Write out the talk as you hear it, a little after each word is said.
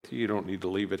with you. You don't need to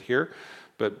leave it here.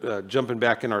 But jumping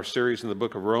back in our series in the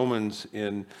book of Romans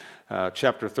in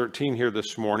chapter 13 here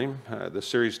this morning. The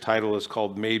series title is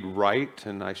called Made Right,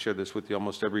 and I share this with you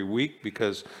almost every week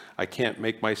because I can't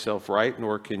make myself right,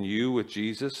 nor can you with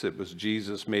Jesus. It was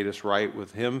Jesus made us right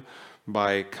with him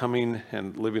by coming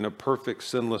and living a perfect,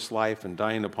 sinless life and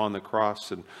dying upon the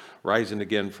cross and rising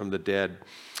again from the dead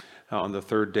on the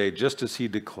third day, just as he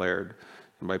declared.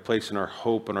 And by placing our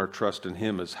hope and our trust in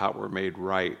him is how we're made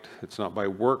right. It's not by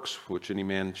works which any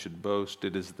man should boast.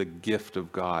 It is the gift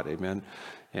of God. Amen.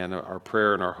 And our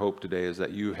prayer and our hope today is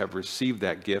that you have received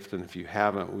that gift. And if you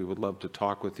haven't, we would love to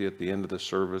talk with you at the end of the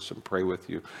service and pray with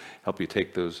you, help you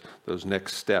take those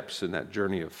next steps in that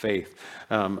journey of faith.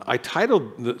 I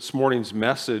titled this morning's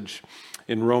message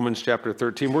in Romans chapter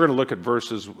 13. We're going to look at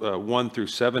verses 1 through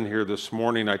 7 here this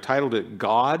morning. I titled it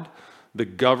God, the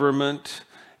Government,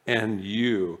 and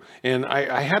You. And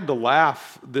I had to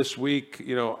laugh this week.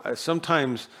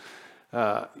 Sometimes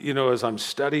as I'm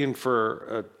studying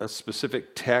for a specific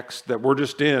text that we're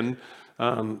just in,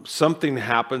 something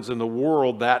happens in the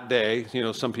world that day.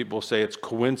 Some people say it's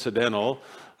coincidental.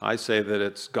 I say that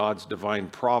it's God's divine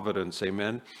providence,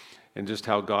 amen. And just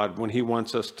how God, when he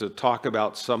wants us to talk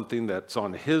about something that's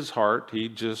on his heart, he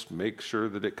just makes sure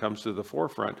that it comes to the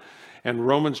forefront. And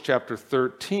Romans chapter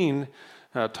 13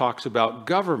 talks about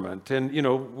government.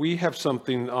 And, we have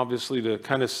something obviously to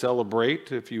kind of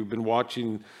celebrate. If you've been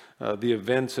watching the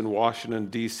events in Washington,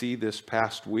 D.C. this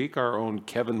past week, our own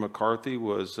Kevin McCarthy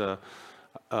was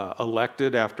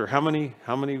elected after how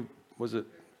many was it?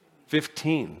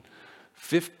 15,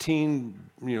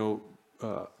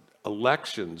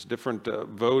 elections, different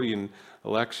voting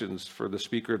elections for the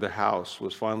Speaker of the House,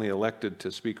 was finally elected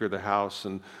to Speaker of the House.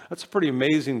 And that's a pretty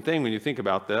amazing thing when you think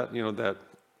about that,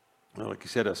 like you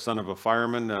said, a son of a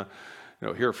fireman,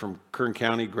 here from Kern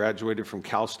County, graduated from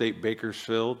Cal State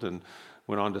Bakersfield and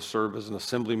went on to serve as an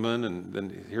assemblyman. And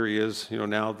then here he is,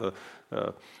 now the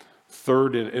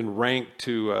third in rank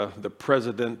to the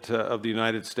President of the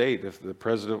United States. If the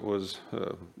President was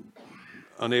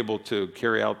unable to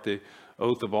carry out the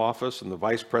oath of office and the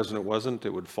Vice President wasn't,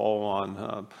 it would fall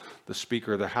on the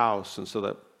Speaker of the House. And so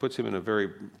that puts him in a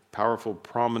very powerful,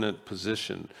 prominent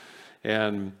position.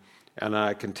 And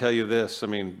I can tell you this,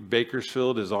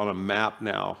 Bakersfield is on a map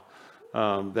now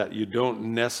that you don't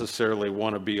necessarily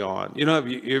want to be on. Have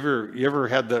you ever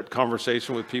had that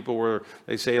conversation with people where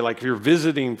they say, like, if you're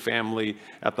visiting family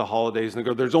at the holidays and they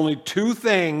go, there's only two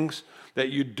things that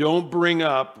you don't bring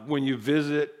up when you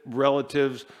visit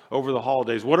relatives over the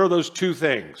holidays. What are those two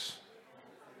things?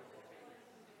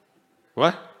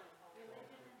 What?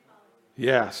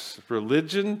 Yes,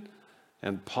 religion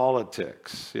and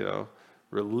politics,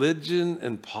 Religion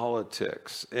and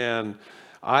politics. And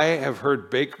I have heard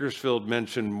Bakersfield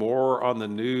mentioned more on the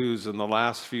news in the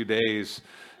last few days.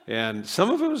 And some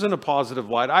of it was in a positive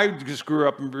light. I just grew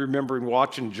up remembering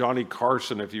watching Johnny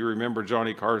Carson, if you remember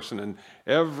Johnny Carson. And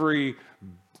every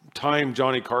time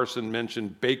Johnny Carson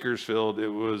mentioned Bakersfield, it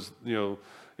was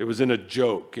in a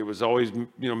joke. It was always,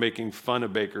 making fun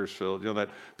of Bakersfield. That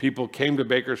people came to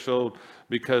Bakersfield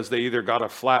because they either got a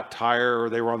flat tire or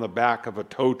they were on the back of a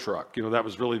tow truck. That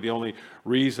was really the only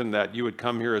reason that you would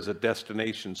come here as a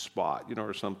destination spot,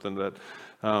 or something that,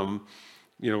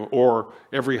 or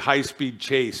every high-speed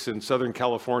chase in Southern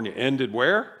California ended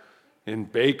where? In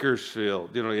Bakersfield,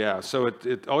 So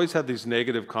it always had these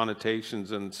negative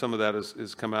connotations, and some of that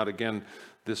has come out again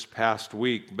this past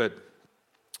week. But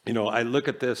I look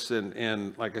at this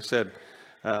and like I said,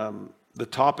 the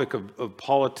topic of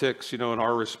politics, and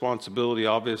our responsibility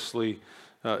obviously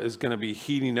is going to be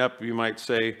heating up, you might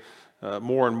say,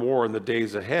 more and more in the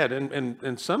days ahead.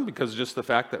 And some because of just the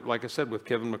fact that, like I said, with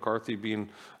Kevin McCarthy being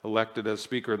elected as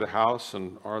Speaker of the House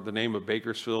and the name of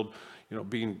Bakersfield,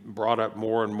 being brought up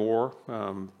more and more,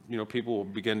 people will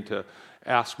begin to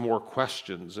ask more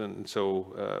questions. And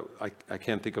so I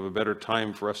can't think of a better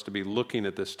time for us to be looking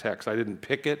at this text. I didn't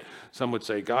pick it. Some would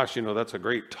say, gosh, that's a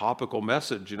great topical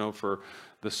message, for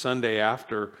the Sunday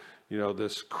after,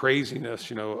 this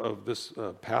craziness, of this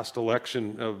past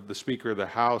election of the Speaker of the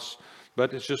House.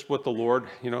 But it's just what the Lord,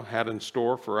 had in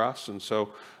store for us. And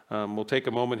so we'll take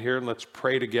a moment here and let's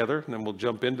pray together, and then we'll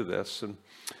jump into this. And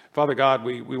Father God,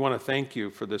 we want to thank you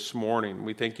for this morning.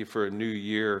 We thank you for a new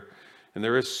year. And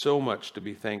there is so much to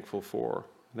be thankful for.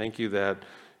 Thank you that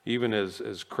even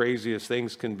as crazy as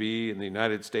things can be in the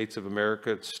United States of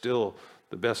America, it's still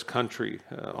the best country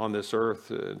on this earth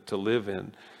to live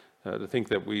in. To think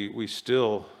that we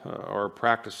still are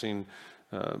practicing,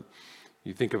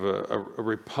 you think of a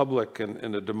republic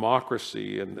and a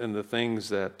democracy and the things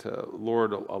that,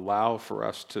 Lord, allow for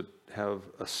us to have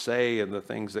a say in the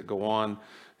things that go on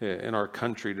in our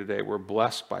country today. We're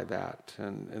blessed by that.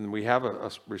 And we have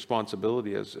a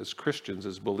responsibility as Christians,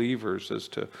 as believers, as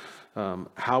to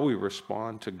how we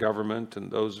respond to government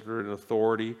and those that are in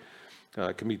authority.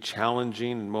 It can be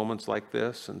challenging in moments like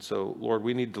this. And so, Lord,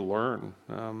 we need to learn.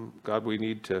 God, we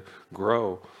need to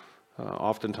grow.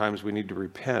 Oftentimes we need to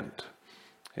repent.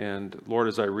 And Lord,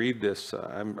 as I read this,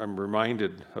 I'm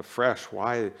reminded afresh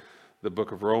why the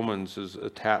book of Romans is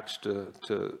attached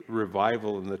to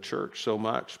revival in the church so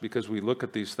much, because we look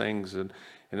at these things and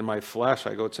in my flesh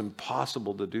I go, it's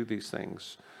impossible to do these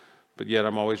things. But yet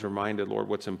I'm always reminded, Lord,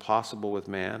 what's impossible with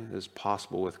man is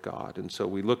possible with God. And so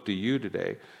we look to you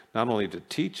today, not only to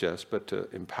teach us, but to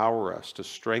empower us, to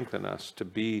strengthen us, to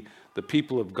be the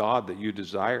people of God that you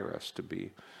desire us to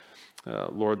be.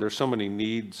 Lord, there's so many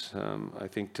needs. I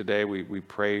think today we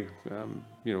pray,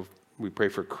 we pray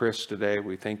for Chris today.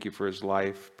 We thank you for his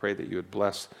life. Pray that you would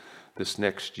bless this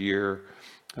next year,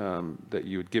 that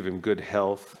you would give him good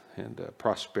health and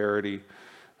prosperity.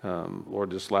 Lord,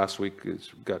 this last week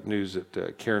got news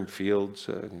that Karen Fields,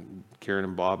 Karen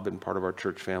and Bob have been part of our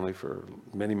church family for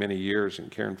many, many years,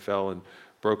 and Karen fell and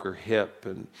broke her hip.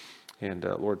 And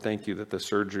Lord, thank you that the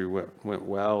surgery went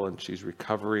well and she's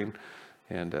recovering.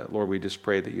 And Lord, we just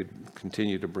pray that you'd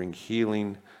continue to bring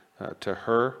healing to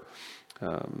her.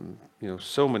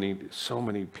 So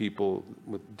many people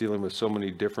dealing with so many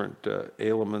different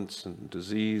ailments and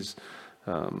disease.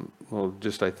 I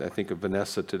think of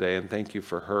Vanessa today, and thank you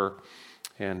for her,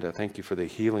 and thank you for the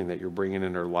healing that you're bringing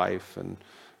in her life. And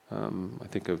I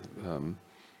think of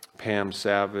Pam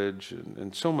Savage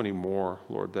and so many more,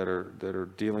 Lord, that are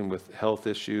dealing with health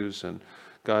issues. And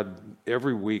God,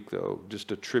 every week though,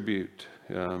 just attribute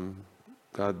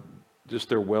God, just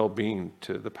their well-being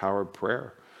to the power of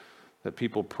prayer, that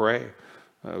people pray.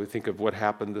 We think of what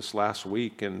happened this last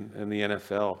week in the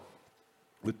NFL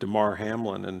with Damar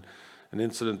Hamlin and an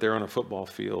incident there on a football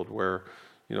field where,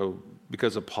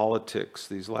 because of politics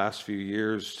these last few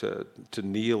years, to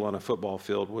kneel on a football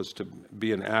field was to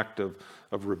be an act of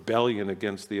rebellion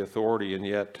against the authority. And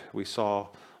yet we saw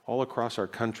all across our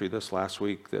country this last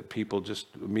week that people just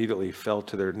immediately fell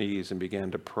to their knees and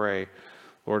began to pray,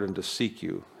 Lord, and to seek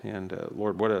you. And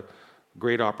Lord, what a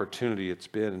great opportunity it's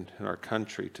been in our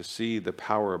country to see the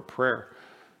power of prayer.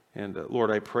 And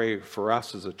Lord, I pray for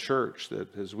us as a church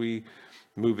that as we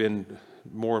move in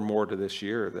more and more to this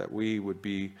year, that we would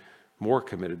be more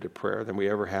committed to prayer than we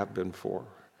ever have been before.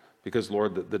 Because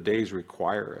Lord, the days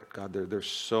require it. God, there's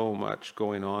so much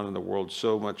going on in the world,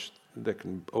 so much that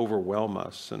can overwhelm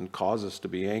us and cause us to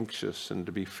be anxious and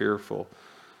to be fearful.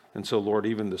 And so Lord,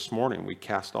 even this morning, we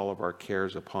cast all of our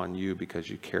cares upon you because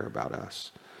you care about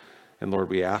us. And Lord,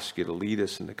 we ask you to lead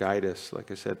us and to guide us,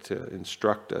 like I said, to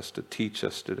instruct us, to teach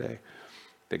us today.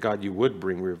 That God, you would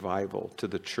bring revival to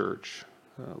the church.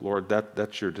 Lord,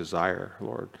 that's your desire,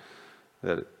 Lord.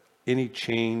 That any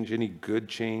change, any good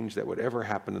change that would ever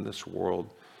happen in this world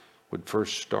would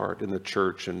first start in the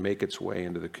church and make its way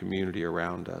into the community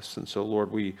around us. And so,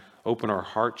 Lord, we open our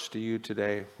hearts to you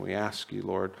today. We ask you,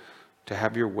 Lord, to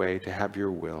have your way, to have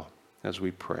your will as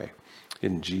we pray.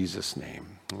 In Jesus'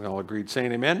 name. We all agreed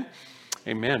saying amen?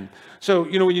 Amen. So,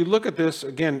 when you look at this,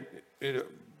 again,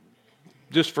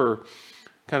 just for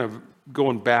kind of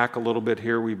going back a little bit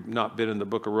here, we've not been in the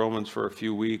book of Romans for a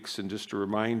few weeks, and just to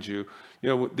remind you,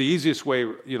 the easiest way,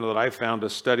 that I found to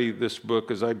study this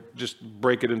book is I just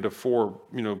break it into four,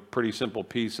 pretty simple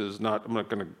pieces. I'm not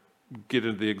going to get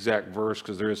into the exact verse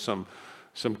because there is some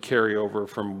carryover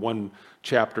from one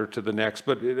chapter to the next.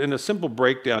 But in a simple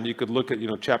breakdown, you could look at,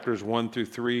 chapters 1 through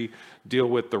 3 deal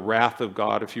with the wrath of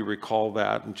God, if you recall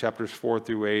that. And chapters 4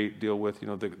 through 8 deal with,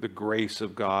 the grace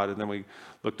of God. And then we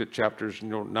looked at chapters,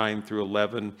 9 through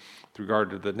 11 with regard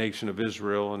to the nation of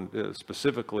Israel and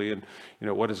specifically, and,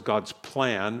 what is God's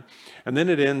plan. And then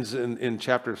it ends in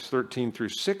chapters 13 through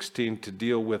 16 to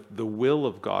deal with the will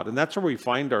of God. And that's where we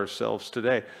find ourselves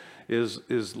today,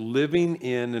 is living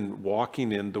in and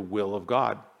walking in the will of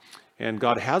God. And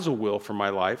God has a will for my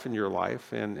life and your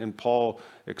life, and Paul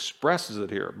expresses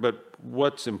it here. But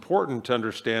what's important to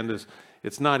understand is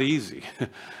it's not easy.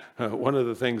 One of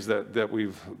the things that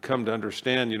we've come to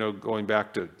understand, going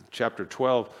back to chapter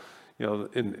 12,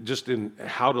 in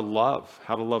how to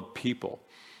love people.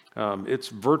 It's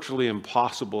virtually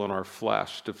impossible in our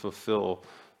flesh to fulfill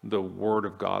the word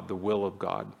of God, the will of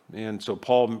God. And so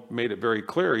Paul made it very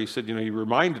clear. He said, he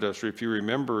reminded us, or if you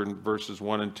remember in verses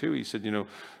 1 and 2,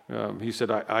 he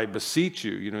said, I beseech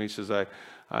you, he says,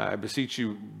 I beseech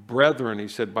you, brethren, he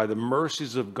said, by the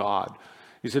mercies of God.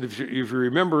 He said, if you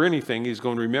remember anything, he's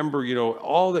going to remember,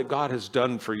 all that God has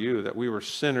done for you, that we were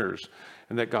sinners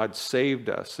and that God saved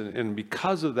us. And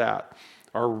because of that,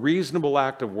 our reasonable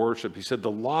act of worship. He said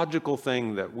the logical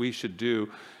thing that we should do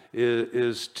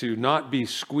is to not be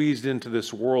squeezed into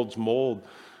this world's mold,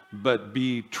 but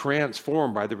be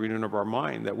transformed by the renewing of our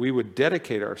mind, that we would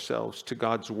dedicate ourselves to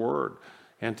God's word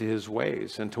and to his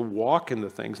ways and to walk in the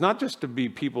things, not just to be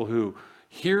people who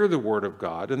hear the word of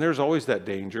God, and there's always that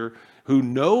danger,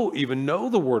 who even know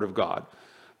the word of God,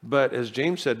 but as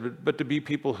James said, but to be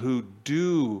people who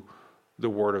do the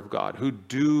word of God, who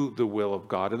do the will of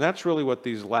God. And that's really what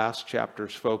these last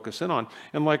chapters focus in on.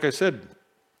 And like I said,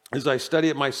 as I study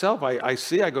it myself, I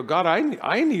go, God,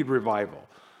 I need revival.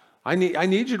 I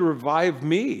need you to revive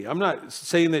me. I'm not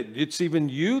saying that it's even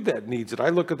you that needs it. I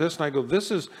look at this and I go,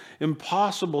 this is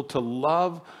impossible to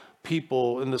love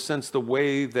people in the sense the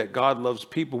way that God loves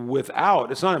people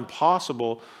without. It's not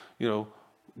impossible,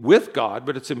 with God,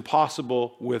 but it's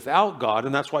impossible without God.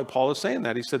 And that's why Paul is saying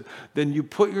that. He said, then you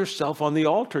put yourself on the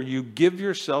altar. You give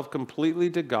yourself completely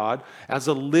to God as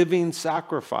a living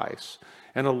sacrifice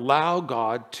and allow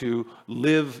God to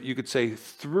live, you could say,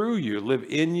 through you, live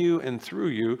in you and through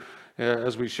you,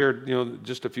 as we shared,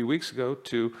 just a few weeks ago,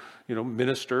 to,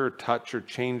 minister or touch or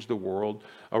change the world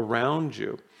around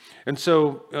you. And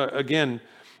so, again,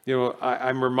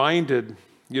 I'm reminded,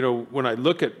 when I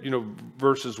look at,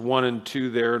 verses 1 and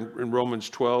 2 there in Romans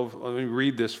 12, let me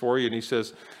read this for you. And he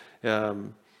says,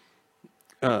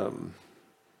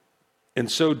 and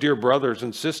so, dear brothers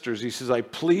and sisters, he says, I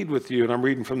plead with you, and I'm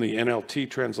reading from the NLT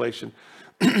translation.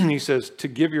 He says, to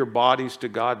give your bodies to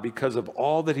God because of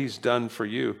all that he's done for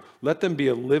you. Let them be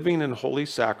a living and holy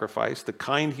sacrifice, the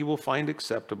kind he will find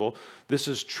acceptable. This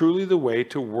is truly the way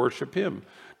to worship him.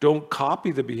 Don't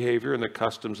copy the behavior and the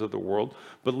customs of the world,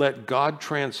 but let God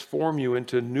transform you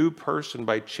into a new person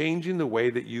by changing the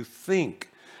way that you think.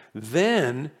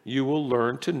 Then you will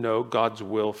learn to know God's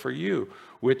will for you,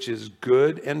 which is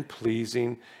good and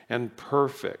pleasing and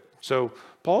perfect. So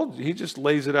Paul, he just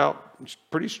lays it out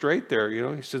pretty straight there.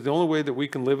 He says the only way that we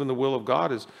can live in the will of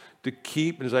God is to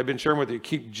keep, as I've been sharing with you,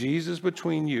 keep Jesus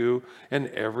between you and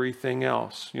everything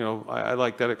else. I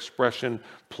like that expression,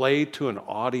 play to an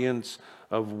audience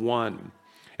of one.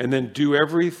 And then do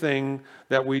everything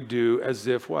that we do as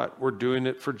if what? We're doing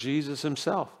it for Jesus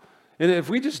himself. And if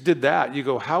we just did that, you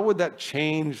go, how would that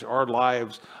change our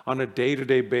lives on a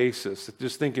day-to-day basis?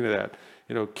 Just thinking of that.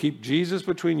 Keep Jesus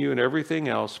between you and everything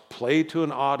else, play to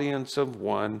an audience of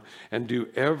one, and do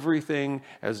everything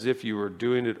as if you were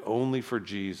doing it only for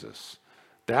Jesus.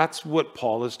 That's what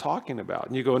Paul is talking about.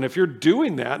 And you go, and if you're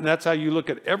doing that, and that's how you look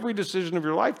at every decision of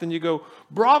your life, then you go,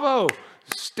 bravo,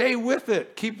 stay with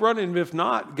it, keep running. And if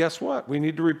not, guess what? We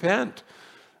need to repent.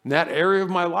 In that area of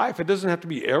my life, it doesn't have to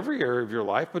be every area of your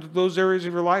life, but those areas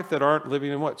of your life that aren't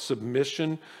living in what?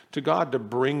 Submission to God, to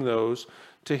bring those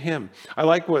to him. I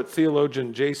like what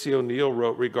theologian J.C. O'Neill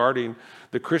wrote regarding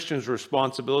the Christian's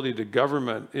responsibility to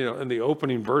government, in the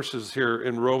opening verses here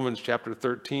in Romans chapter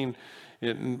 13,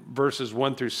 in verses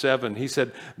 1 through 7. He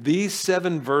said, these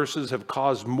 7 verses have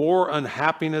caused more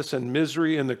unhappiness and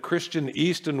misery in the Christian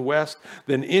East and West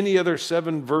than any other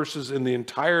 7 verses in the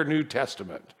entire New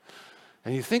Testament.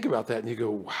 And you think about that and you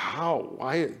go, wow,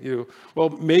 why? Well,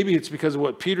 maybe it's because of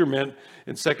what Peter meant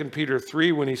in 2 Peter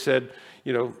 3 when he said,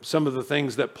 some of the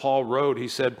things that Paul wrote, he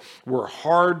said, were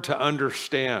hard to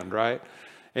understand, right?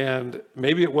 And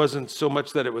maybe it wasn't so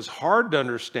much that it was hard to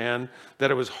understand, that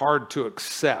it was hard to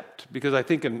accept. Because I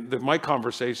think in my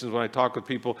conversations when I talk with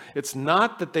people, it's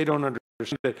not that they don't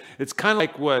understand. It's kind of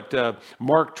like what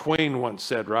Mark Twain once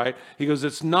said, right? He goes,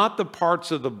 it's not the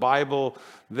parts of the Bible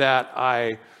that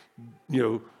I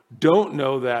don't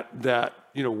know that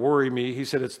worry me. He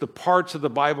said, it's the parts of the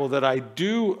Bible that I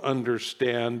do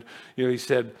understand, he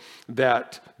said,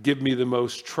 that give me the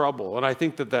most trouble. And I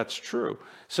think that that's true.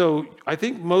 So I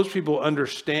think most people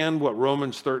understand what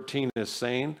Romans 13 is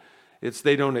saying. It's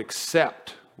they don't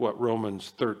accept what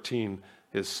Romans 13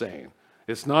 is saying.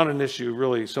 It's not an issue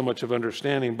really so much of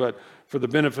understanding, but for the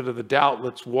benefit of the doubt,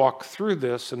 let's walk through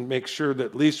this and make sure that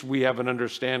at least we have an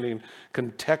understanding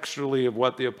contextually of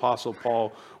what the Apostle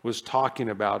Paul was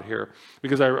talking about here.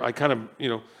 Because I kind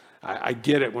of, I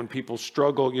get it when people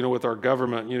struggle, with our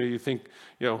government. You think,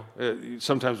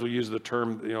 sometimes we'll use the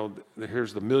term,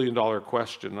 here's the $1 million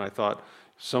question. And I thought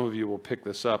some of you will pick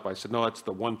this up. I said, no, it's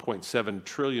the $1.7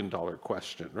 trillion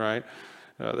question, right?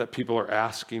 That people are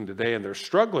asking today and they're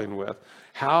struggling with.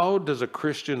 How does a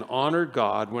Christian honor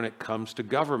God when it comes to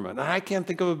government? And I can't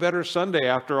think of a better Sunday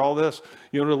after all this,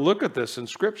 to look at this in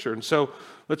Scripture. And so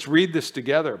let's read this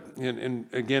together. And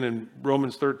again, in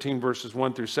Romans 13, verses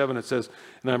 1 through 7, it says,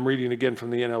 and I'm reading again from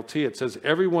the NLT, it says,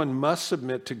 everyone must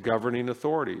submit to governing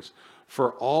authorities,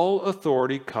 for all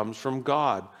authority comes from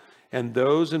God. and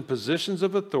those in positions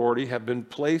of authority have been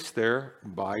placed there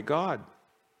by God.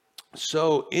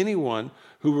 So anyone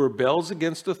who rebels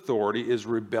against authority is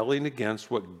rebelling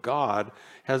against what God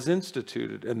has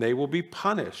instituted, and they will be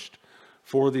punished.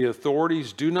 For the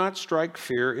authorities do not strike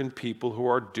fear in people who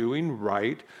are doing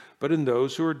right, but in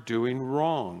those who are doing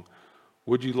wrong.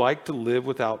 Would you like to live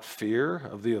without fear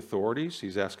of the authorities?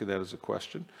 He's asking that as a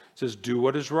question. He says, do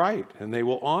what is right, and they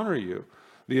will honor you.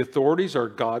 The authorities are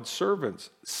God's servants,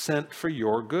 sent for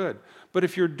your good. But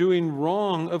if you're doing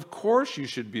wrong, of course you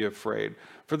should be afraid,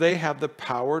 for they have the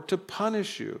power to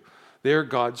punish you. They are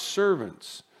God's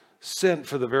servants, sent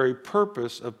for the very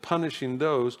purpose of punishing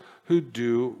those who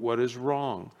do what is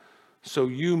wrong. So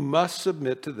you must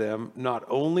submit to them, not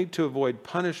only to avoid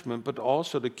punishment, but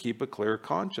also to keep a clear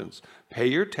conscience. Pay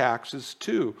your taxes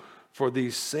too. For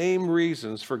these same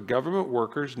reasons, for government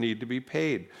workers need to be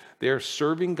paid. They are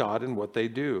serving God in what they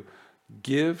do.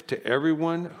 Give to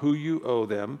everyone who you owe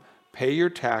them. Pay your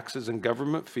taxes and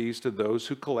government fees to those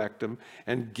who collect them,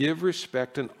 and give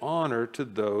respect and honor to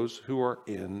those who are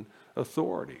in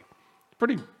authority.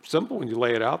 Pretty simple when you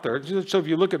lay it out there. So if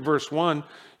you look at verse 1,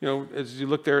 as you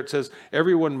look there, it says,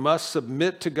 everyone must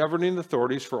submit to governing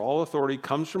authorities, for all authority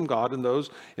comes from God, and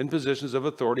those in positions of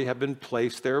authority have been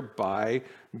placed there by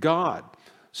God.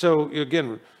 So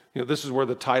again, this is where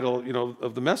the title,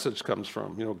 of the message comes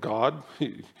from. God,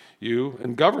 you,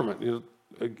 and government.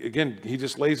 Again, he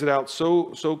just lays it out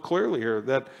so clearly here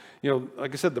that,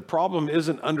 like I said, the problem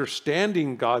isn't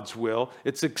understanding God's will,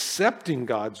 it's accepting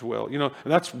God's will. And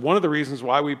that's one of the reasons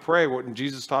why we pray. When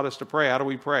Jesus taught us to pray, how do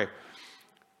we pray?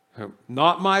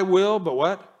 Not my will, but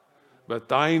what? But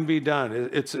thine be done.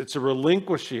 It's a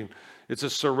relinquishing, it's a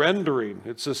surrendering,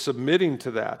 it's a submitting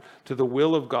to that, to the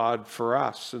will of God for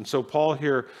us. And so Paul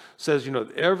here says,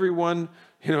 everyone,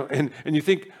 and you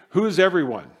think, who is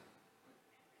everyone?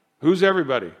 Who's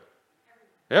everybody?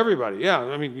 Everybody, yeah.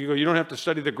 I mean, you don't have to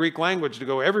study the Greek language to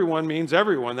go, everyone means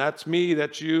everyone. That's me,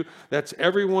 that's you, that's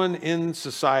everyone in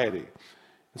society.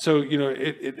 And so,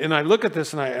 and I look at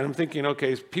this and I'm thinking,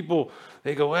 okay, people,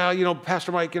 they go, well,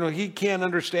 Pastor Mike, he can't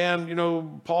understand,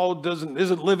 Paul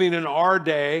isn't living in our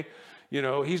day.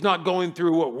 He's not going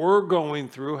through what we're going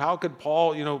through. How could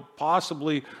Paul,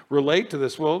 possibly relate to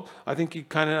this? Well, I think you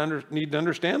kind of need to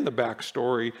understand the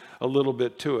backstory a little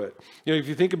bit to it. If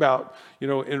you think about,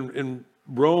 in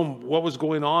Rome, what was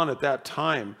going on at that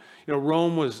time?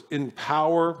 Rome was in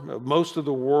power, most of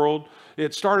the world.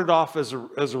 It started off as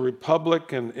a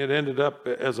republic, and it ended up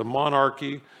as a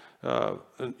monarchy.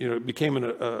 It became what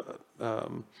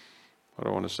do I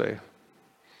want to say?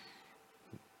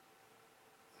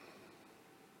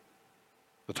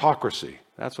 Autocracy.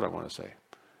 That's what I want to say.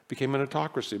 It became an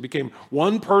autocracy. It became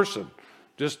one person,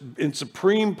 just in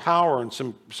supreme power and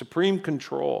some supreme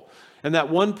control. And that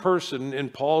one person in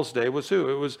Paul's day was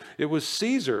who? It was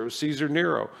Caesar. It was Caesar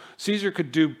Nero. Caesar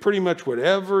could do pretty much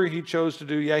whatever he chose to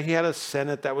do. Yeah, he had a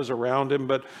Senate that was around him,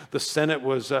 but the Senate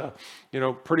was,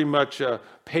 pretty much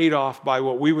paid off by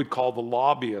what we would call the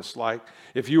lobbyists. Like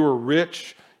if you were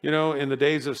rich, in the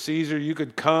days of Caesar, you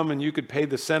could come and you could pay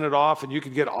the Senate off and you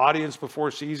could get audience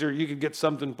before Caesar. You could get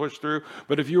something pushed through.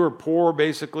 But if you were poor,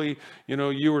 basically,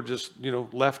 you were just,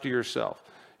 left to yourself.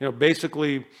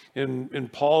 Basically in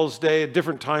Paul's day, at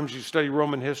different times you study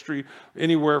Roman history,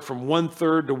 anywhere from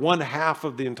 1/3 to 1/2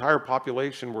 of the entire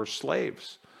population were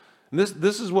slaves. And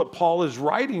this is what Paul is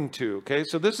writing to, okay?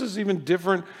 So this is even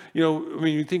different,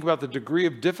 you think about the degree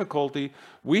of difficulty,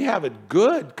 we have it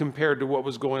good compared to what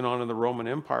was going on in the Roman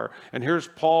Empire. And here's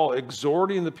Paul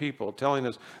exhorting the people, telling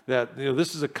us that,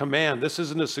 this is a command, this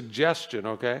isn't a suggestion,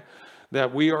 okay?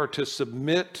 That we are to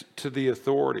submit to the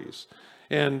authorities.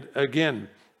 And again,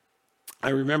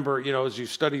 I remember, as you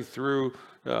study through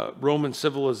Roman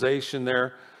civilization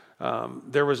there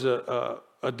was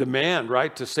a demand,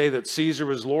 right, to say that Caesar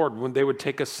was Lord when they would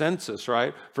take a census,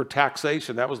 right, for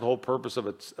taxation. That was the whole purpose of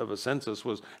a census,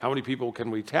 was how many people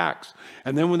can we tax?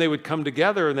 And then when they would come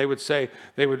together and they would say,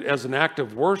 as an act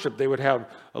of worship, they would have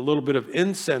a little bit of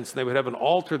incense, and they would have an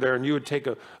altar there, and you would take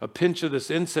a pinch of this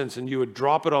incense and you would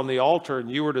drop it on the altar, and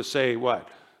you were to say what?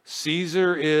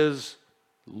 Caesar is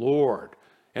Lord.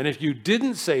 And if you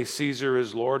didn't say Caesar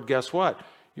is Lord, guess what?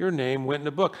 Your name went in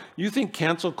the book. You think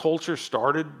cancel culture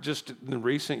started just in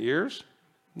recent years?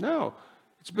 No,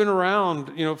 it's been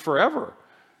around, forever.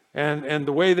 And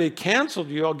the way they canceled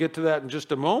you, I'll get to that in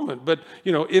just a moment. But,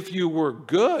 if you were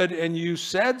good and you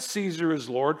said Caesar is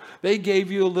Lord, they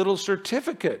gave you a little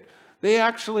certificate. They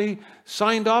actually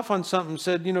signed off on something,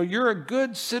 said, you're a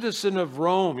good citizen of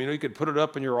Rome. You could put it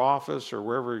up in your office or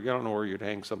wherever, I don't know where you'd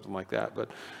hang something like that. But,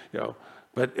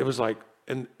 but it was like,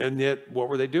 and yet what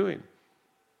were they doing?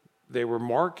 they were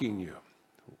marking you?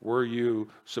 Were you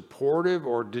supportive,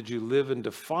 or did you live in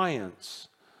defiance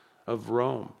of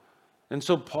Rome? And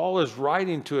so Paul is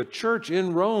writing to a church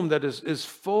in Rome that is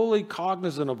fully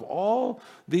cognizant of all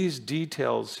these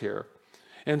details here.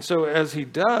 And so as he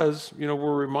does, we're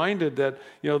reminded that,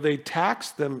 they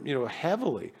taxed them,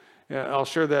 heavily. I'll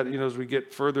share that, as we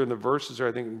get further in the verses, or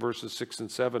I think in verses 6 and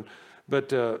 7.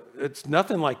 But it's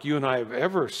nothing like you and I have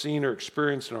ever seen or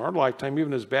experienced in our lifetime,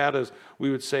 even as bad as we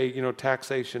would say,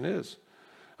 taxation is.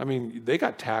 I mean, they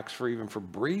got taxed even for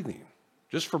breathing.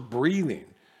 Just for breathing,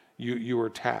 you were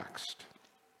taxed.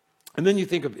 And then you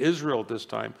think of Israel at this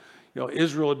time.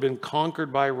 Israel had been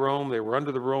conquered by Rome. They were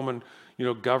under the Roman,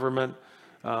 government.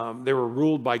 They were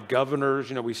ruled by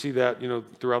governors. We see that,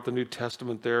 throughout the New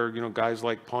Testament there, guys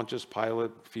like Pontius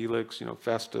Pilate, Felix,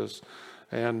 Festus.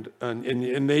 And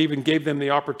they even gave them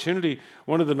the opportunity.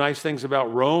 One of the nice things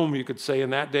about Rome, you could say in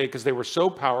that day, because they were so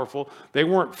powerful, they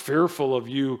weren't fearful of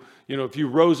you. If you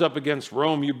rose up against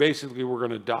Rome, you basically were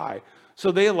going to die. So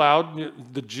they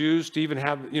allowed the Jews to even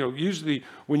have, usually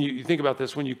when you think about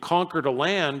this, when you conquered a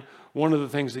land, one of the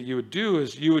things that you would do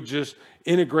is you would just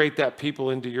integrate that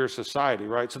people into your society,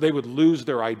 right? So they would lose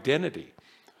their identity.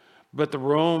 But the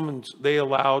Romans, they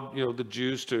allowed, the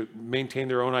Jews to maintain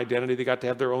their own identity. They got to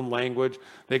have their own language.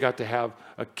 They got to have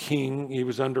a king. He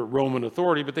was under Roman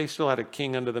authority, but they still had a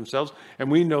king under themselves.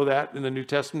 And we know that in the New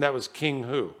Testament, that was King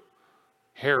who?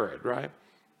 Herod, right?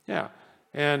 Yeah.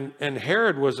 And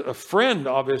Herod was a friend,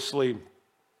 obviously,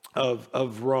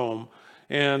 of Rome.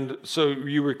 And so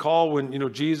you recall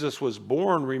when, Jesus was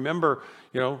born, remember,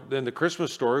 in the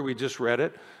Christmas story, we just read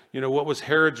it, what was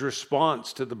Herod's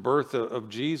response to the birth of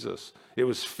Jesus? It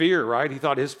was fear, right? He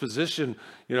thought his position,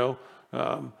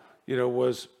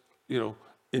 was,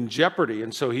 in jeopardy.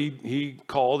 And so he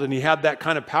called, and he had that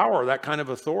kind of power, that kind of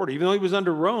authority. Even though he was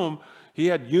under Rome, he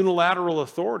had unilateral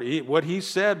authority. What he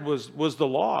said was the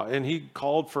law, and he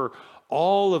called for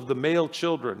all of the male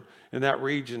children in that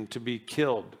region to be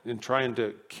killed in trying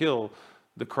to kill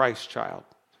the Christ child.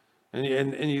 And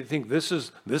you think this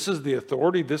is the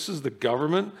authority, this is the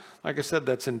government, like I said,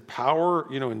 that's in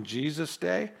power, in Jesus'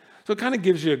 day. So it kind of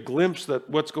gives you a glimpse that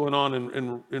what's going on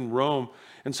in Rome.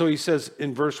 And so he says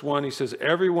in verse 1, he says,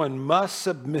 everyone must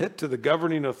submit to the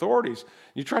governing authorities.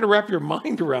 You try to wrap your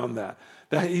mind around that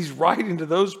he's writing to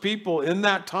those people in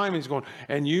that time. He's going,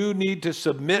 and you need to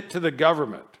submit to the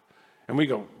government. And we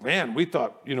go, man, we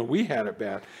thought, we had it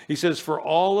bad. He says, for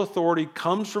all authority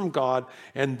comes from God,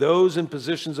 and those in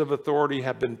positions of authority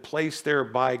have been placed there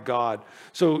by God.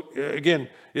 So again,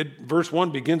 verse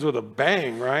 1 begins with a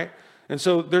bang, right? And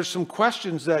so there's some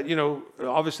questions that,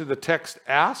 obviously the text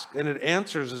asks, and it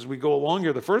answers as we go along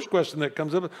here. The first question that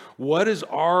comes up, what is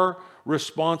our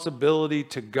responsibility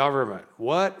to government?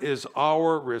 What is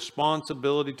our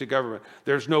responsibility to government?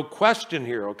 There's no question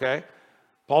here, okay?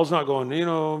 Paul's not going,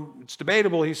 it's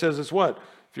debatable. He says it's what?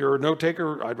 If you're a note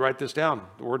taker, I'd write this down.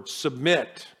 The word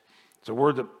submit. It's a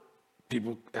word that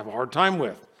people have a hard time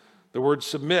with. The word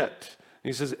submit.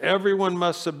 He says everyone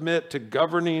must submit to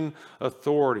governing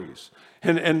authorities.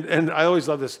 And I always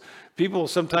love this. People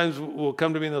sometimes will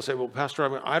come to me and they'll say, well,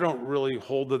 Pastor, I don't really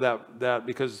hold to that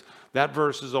because that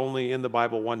verse is only in the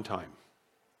Bible one time.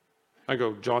 I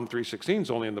go, John 3:16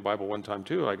 is only in the Bible one time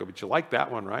too. I go, but you like that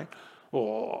one, right?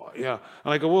 Oh, yeah.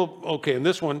 And I go, well, okay, in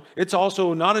this one, it's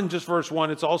also not in just verse 1,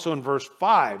 it's also in verse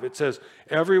 5. It says,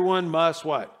 everyone must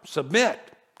what? Submit,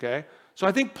 okay? So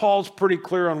I think Paul's pretty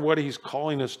clear on what he's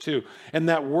calling us to. And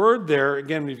that word there,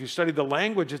 again, if you study the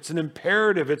language, it's an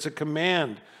imperative, it's a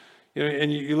command.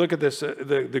 And you look at this,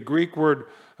 the Greek word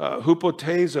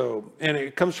hupotezo, and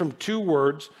it comes from two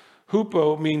words.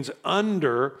 Hupo means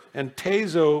under, and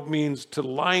tezo means to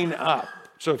line up.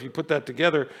 So if you put that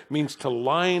together, it means to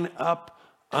line up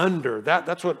under.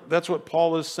 That's what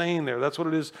Paul is saying there. That's what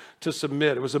it is to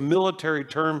submit. It was a military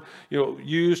term,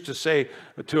 used to say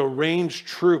to arrange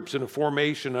troops in a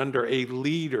formation under a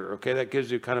leader. Okay, that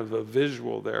gives you kind of a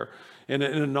visual there. In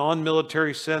a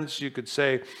non-military sense, you could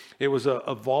say it was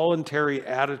a voluntary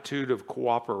attitude of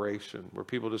cooperation where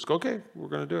people just go, okay, we're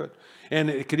going to do it. And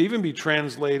it could even be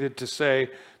translated to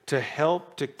say to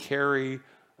help to carry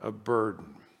a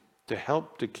burden. To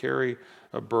help to carry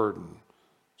a burden.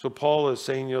 So Paul is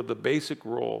saying, the basic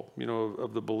role,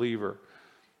 of the believer,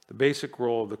 the basic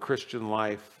role of the Christian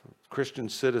life, Christian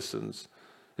citizens,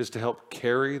 is to help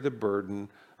carry the burden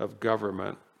of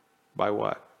government by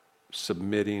what?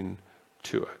 Submitting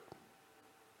to it.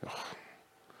 Oh,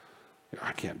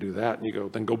 I can't do that. And you go,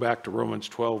 then go back to Romans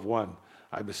 12:1.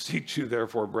 I beseech you,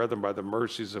 therefore, brethren, by the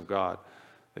mercies of God,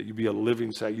 that you be a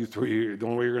living sacrifice. The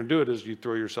only way you're going to do it is you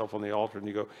throw yourself on the altar and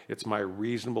you go, it's my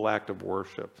reasonable act of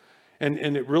worship.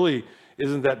 And it really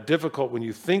isn't that difficult when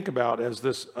you think about as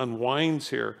this unwinds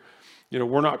here.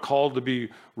 We're not called to be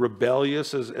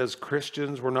rebellious as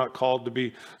Christians. We're not called to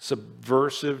be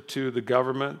subversive to the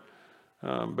government,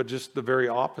 but just the very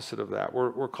opposite of that.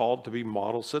 We're called to be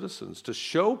model citizens, to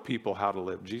show people how to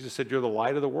live. Jesus said, you're the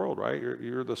light of the world, right?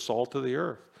 You're the salt of the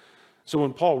earth. So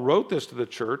when Paul wrote this to the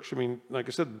church, like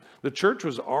I said, the church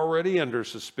was already under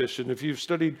suspicion. If you've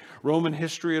studied Roman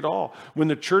history at all, when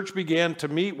the church began to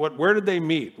meet, where did they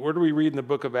meet? Where do we read in the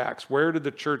book of Acts? Where did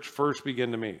the church first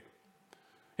begin to meet?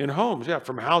 In homes,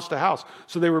 from house to house.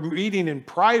 So they were meeting in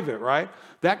private, right?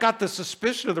 That got the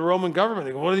suspicion of the Roman government.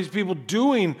 They go, what are these people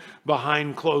doing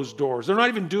behind closed doors? They're not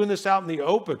even doing this out in the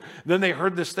open. Then they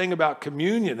heard this thing about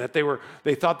communion, that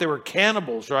they thought they were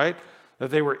cannibals, right?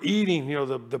 That they were eating,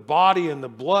 the body and the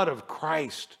blood of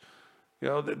Christ.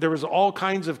 There was all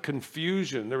kinds of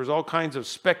confusion. There was all kinds of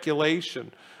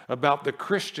speculation about the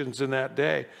Christians in that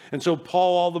day. And so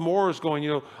Paul all the more is going,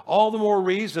 all the more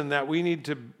reason that we need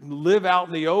to live out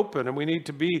in the open, and we need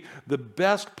to be the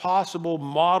best possible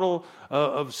model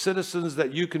of citizens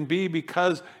that you can be,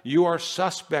 because you are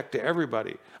suspect to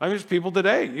everybody. There's people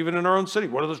today, even in our own city.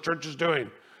 What are those churches doing?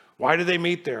 Why do they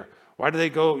meet there? Why do they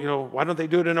go, why don't they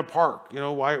do it in a park?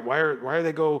 Why do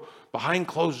they go behind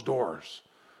closed doors?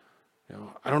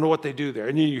 I don't know what they do there.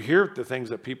 And you hear the things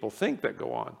that people think that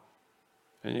go on.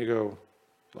 And you go,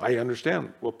 I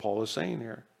understand what Paul is saying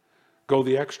here. Go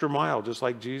the extra mile, just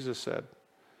like Jesus said.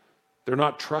 They're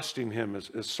not trusting him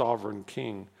as sovereign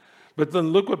king. But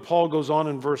then look what Paul goes on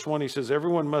in verse 1. He says,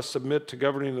 everyone must submit to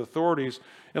governing authorities.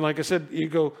 And like I said, you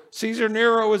go, Caesar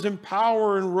Nero is in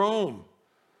power in Rome.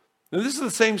 And this is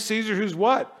the same Caesar who's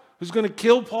what? Who's going to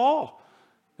kill Paul.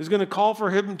 Who's going to call for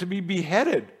him to be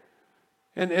beheaded.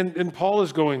 And Paul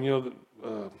is going,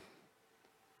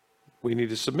 we need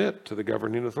to submit to the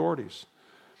governing authorities.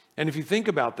 And if you think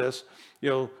about this,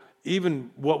 even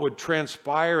what would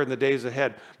transpire in the days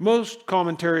ahead, most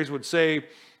commentaries would say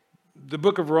the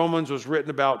book of Romans was written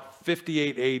about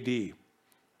 58 AD.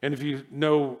 And if you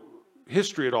know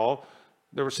history at all,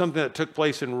 there was something that took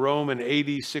place in Rome in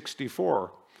AD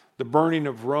 64, the burning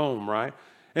of Rome, right?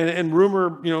 And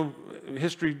rumor,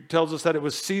 history tells us that it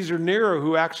was Caesar Nero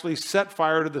who actually set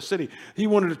fire to the city. He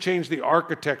wanted to change the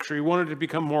architecture. He wanted to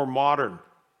become more modern.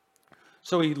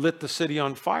 So he lit the city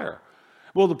on fire.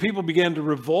 Well, the people began to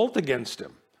revolt against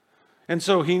him. And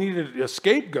so he needed a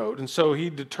scapegoat. And so he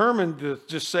determined to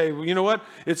just say, well, you know what?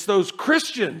 It's those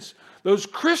Christians. Those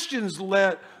Christians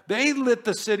lit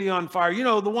the city on fire.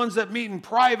 The ones that meet in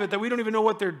private, that we don't even know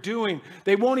what they're doing.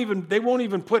 They won't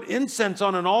even put incense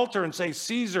on an altar and say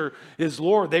Caesar is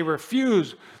Lord. They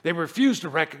refuse to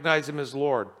recognize him as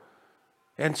Lord.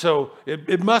 And so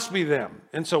it must be them.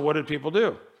 And so what did people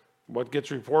do? What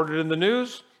gets reported in the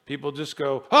news? People just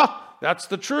go, that's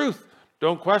the truth.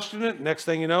 Don't question it. Next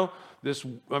thing you know,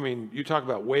 you talk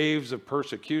about waves of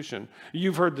persecution.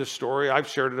 You've heard this story. I've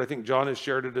shared it. I think John has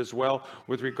shared it as well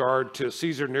with regard to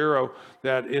Caesar Nero,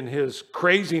 that in his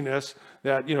craziness,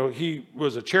 that, he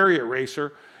was a chariot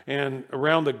racer, and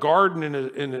around the garden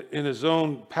in his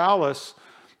own palace,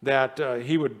 that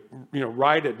he would,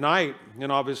 ride at night.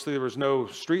 And obviously there was no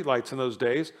streetlights in those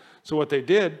days. So what they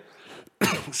did,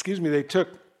 they took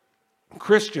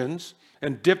Christians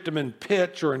and dipped them in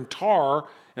pitch or in tar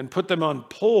and put them on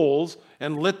poles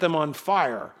and lit them on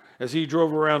fire as he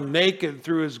drove around naked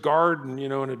through his garden,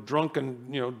 in a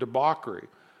drunken, debauchery.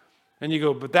 And you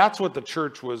go, but that's what the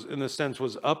church was, in a sense,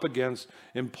 was up against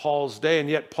in Paul's day. And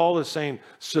yet Paul is saying,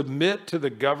 submit to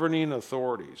the governing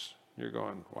authorities. You're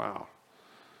going, wow.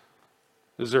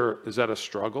 Is that a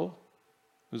struggle?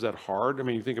 Is that hard?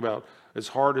 You think about as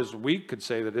hard as we could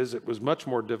say that is, it was much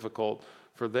more difficult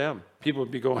for them. People would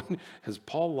be going, has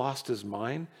Paul lost his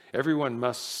mind? Everyone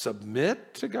must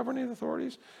submit to governing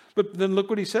authorities? But then look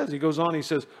what he says. He goes on, he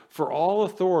says, for all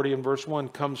authority in verse 1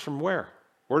 comes from where?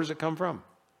 Where does it come from?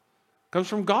 It comes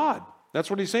from God. That's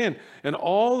what he's saying. And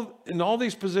in all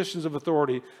these positions of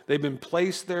authority, they've been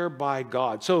placed there by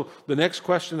God. So the next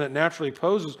question that naturally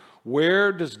poses,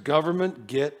 where does government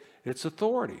get its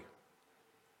authority?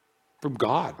 From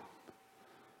God.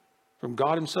 From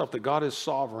God himself, that God is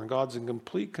sovereign. God's in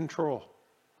complete control.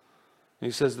 And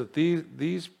he says that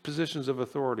these positions of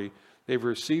authority, they've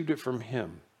received it from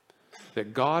him.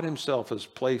 That God himself has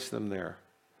placed them there.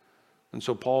 And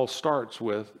so Paul starts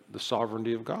with the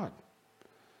sovereignty of God.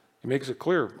 He makes it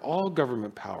clear, all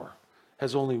government power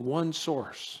has only one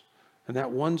source. And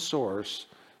that one source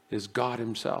is God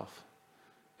himself.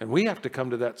 And we have to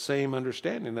come to that same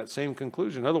understanding, that same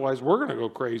conclusion. Otherwise, we're going to go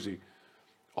crazy.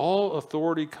 All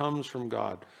authority comes from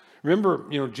God. Remember,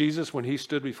 Jesus, when he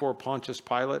stood before Pontius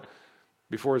Pilate,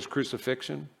 before his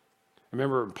crucifixion,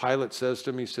 Remember Pilate says to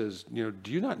him, he says,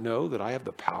 do you not know that I have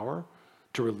the power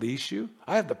to release you?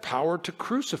 I have the power to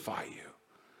crucify you.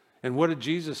 And what did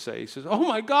Jesus say? He says, oh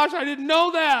my gosh, I didn't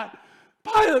know that.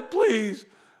 Pilate, please,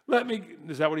 let me.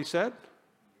 Is that what he said?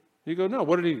 You go, no.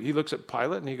 What did he looks at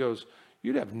Pilate and he goes,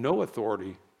 you'd have no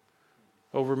authority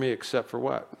over me except for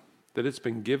what? That it's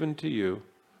been given to you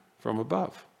from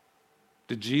above.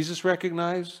 Did Jesus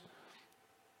recognize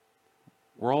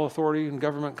where all authority and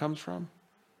government comes from?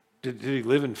 Did he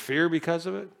live in fear because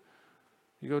of it?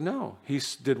 You go, no. He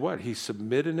did what? He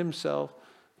submitted himself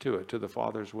to it, to the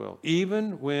Father's will,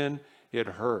 even when it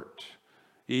hurt,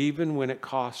 even when it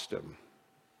cost him,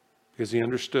 because he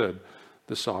understood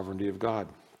the sovereignty of God.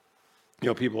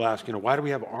 People ask, why do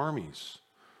we have armies?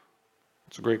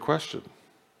 It's a great question.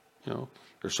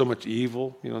 There's so much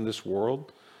evil, in this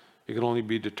world. It can only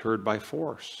be deterred by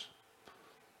force.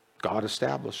 God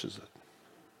establishes it.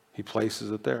 He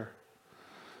places it there.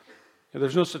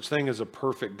 There's no such thing as a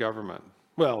perfect government.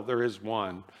 Well, there is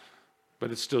one,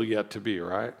 but it's still yet to be,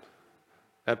 right?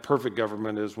 That perfect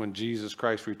government is when Jesus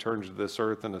Christ returns to this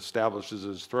earth and establishes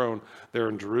his throne there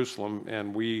in Jerusalem,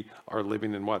 and we are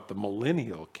living in what? The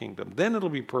millennial kingdom. Then it'll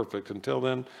be perfect. Until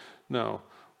then, no.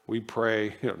 We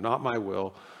pray, not my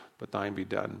will, but thine be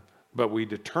done. But we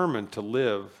determine to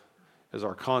live, as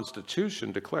our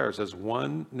Constitution declares, as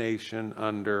one nation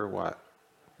under what?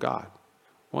 God.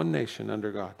 One nation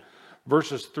under God.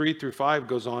 Verses 3-5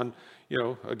 goes on,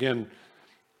 again,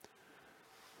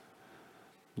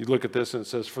 you look at this and it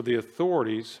says, for the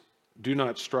authorities do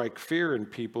not strike fear in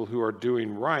people who are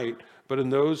doing right, but in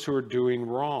those who are doing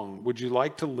wrong. Would you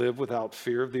like to live without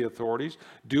fear of the authorities?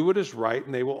 Do what is right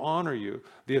and they will honor you.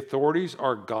 The authorities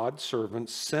are God's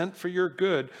servants sent for your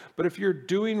good, but if you're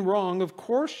doing wrong, of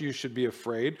course you should be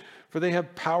afraid, for they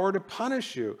have power to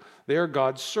punish you. They are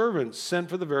God's servants sent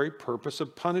for the very purpose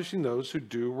of punishing those who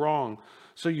do wrong.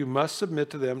 So you must submit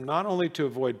to them not only to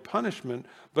avoid punishment,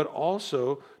 but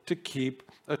also to keep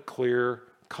a clear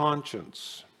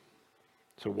conscience.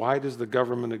 So why does the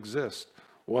government exist?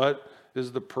 What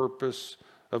is the purpose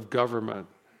of government?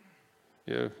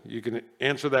 You can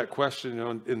answer that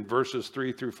question in verses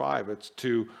 3-5. It's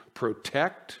to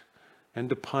protect and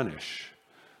to punish.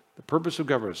 The purpose of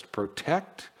government is to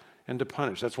protect and to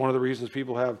punish. That's one of the reasons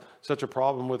people have such a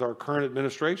problem with our current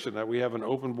administration, that we have an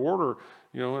open border,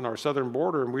 in our southern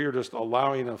border, and we are just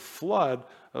allowing a flood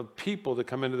of people to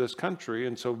come into this country.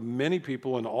 And so many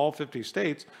people in all 50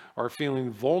 states are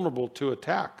feeling vulnerable to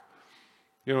attack.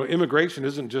 Immigration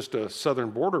isn't just a southern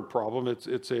border problem.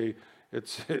 It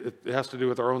has to do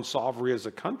with our own sovereignty as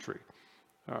a country.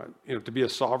 To be a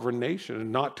sovereign nation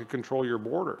and not to control your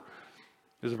border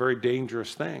is a very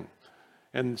dangerous thing.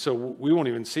 And so we won't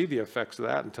even see the effects of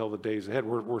that until the days ahead.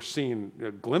 We're seeing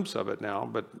a glimpse of it now,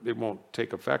 but it won't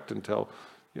take effect until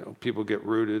people get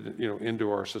rooted into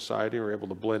our society, are able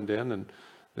to blend in, and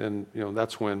then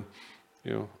that's when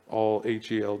all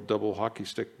HEL double hockey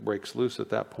stick breaks loose at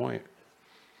that point.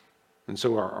 And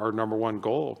so our number one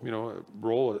goal,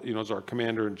 role, as our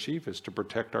commander in chief, is to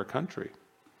protect our country,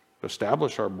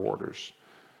 establish our borders,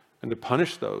 and to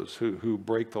punish those who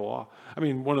break the law. I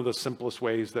mean, one of the simplest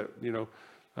ways that,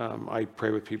 I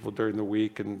pray with people during the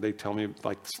week, and they tell me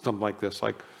something like this,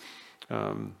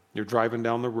 you're driving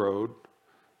down the road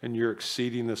and you're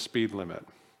exceeding the speed limit.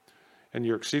 And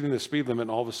you're exceeding the speed limit,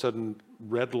 and all of a sudden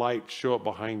red lights show up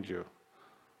behind you.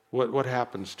 What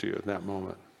happens to you in that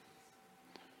moment?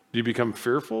 Do you become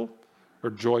fearful or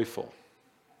joyful?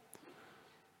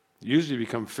 Usually you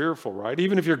become fearful, right?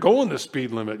 Even if you're going the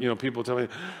speed limit, people tell me,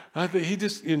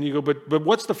 and you go, but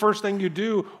what's the first thing you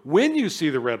do when you see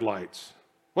the red lights?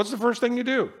 What's the first thing you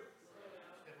do?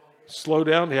 Slow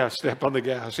down? Yeah, step on the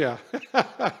gas, yeah.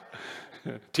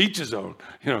 Teach his own,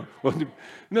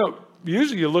 No,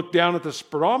 usually you look down at the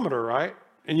speedometer, right?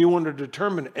 And you want to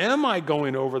determine, am I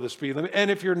going over the speed limit? And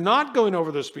if you're not going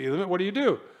over the speed limit, what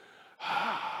do?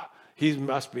 He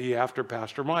must be after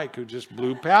Pastor Mike, who just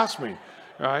blew past me.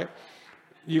 Right?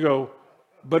 You go,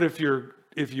 but if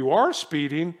you are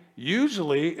speeding,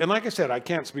 usually, and like I said, I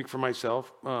can't speak for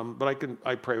myself, but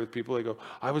I pray with people. They go,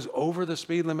 I was over the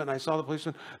speed limit and I saw the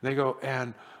policeman. And they go,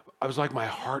 and I was like, my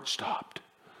heart stopped.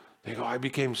 They go, I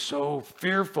became so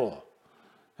fearful.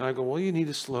 And I go, well, you need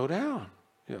to slow down.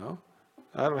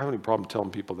 I don't have any problem telling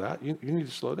people that. You need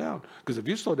to slow down. Because if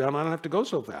you slow down, I don't have to go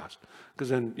so fast. Because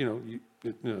then,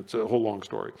 it's a whole long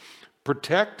story.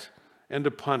 Protect and to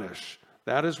punish.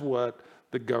 That is what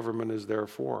the government is there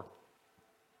for.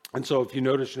 And so if you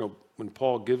notice, when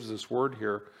Paul gives this word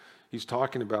here, he's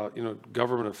talking about,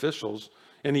 government officials.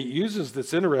 And he uses,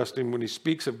 that's interesting, when he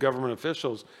speaks of government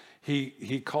officials,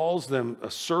 he calls them a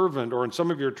servant, or in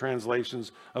some of your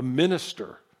translations, a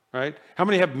minister, right? How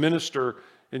many have minister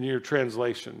in your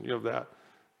translation? You know,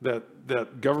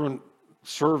 that government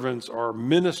servants are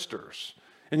ministers.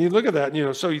 And you look at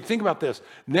that, so you think about this.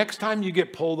 Next time you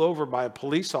get pulled over by a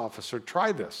police officer,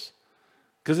 try this,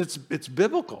 because it's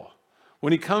biblical.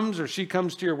 When he comes or she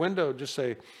comes to your window, just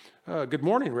say, good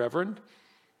morning, Reverend.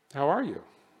 How are you?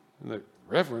 And the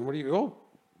Reverend, what do you, oh,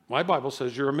 my Bible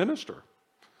says you're a minister.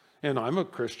 And I'm a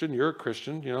Christian, you're a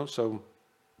Christian, so.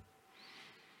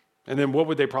 And then what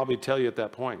would they probably tell you at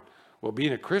that point? Well,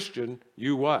 being a Christian,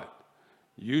 you what?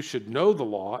 You should know the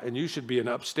law, and you should be an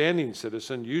upstanding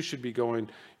citizen. You should be going,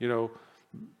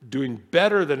 doing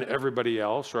better than everybody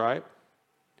else, right?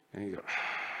 And you go,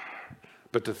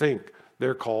 but to think,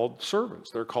 they're called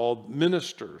servants. They're called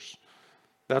ministers.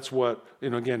 That's what,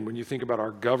 again, when you think about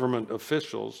our government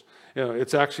officials,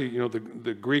 it's actually,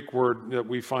 the Greek word that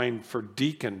we find for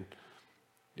deacon,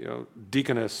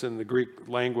 deaconess in the Greek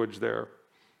language there,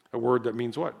 a word that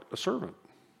means what? A servant.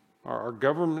 Our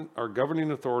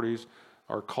governing authorities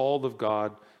are called of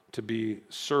God to be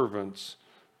servants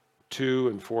to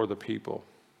and for the people.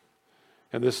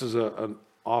 And this is an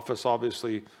office,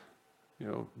 obviously,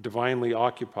 divinely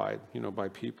occupied, by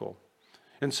people.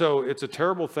 And so it's a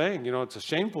terrible thing, it's a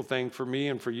shameful thing for me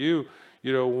and for you,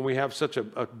 when we have such a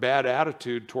bad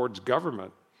attitude towards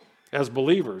government as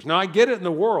believers. Now, I get it in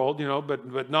the world,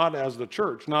 but not as the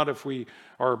church, not if we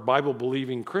are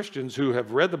Bible-believing Christians who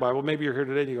have read the Bible. Maybe you're here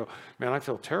today and you go, man, I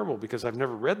feel terrible because I've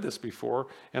never read this before,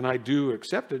 and I do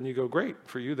accept it. And you go, great.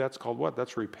 For you, that's called what?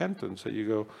 That's repentance. So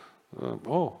you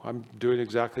go, I'm doing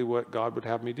exactly what God would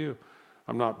have me do.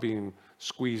 I'm not being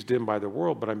squeezed in by the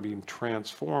world, but I'm being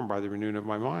transformed by the renewing of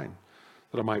my mind,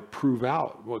 that I might prove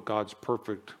out what God's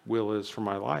perfect will is for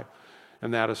my life.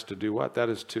 And that is to do what? That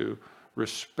is to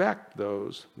respect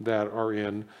those that are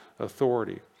in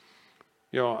authority.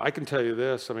 I can tell you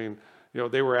this. I mean,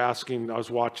 they were asking, I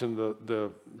was watching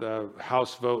the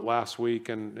House vote last week,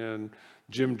 and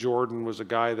Jim Jordan was a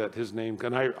guy that his name,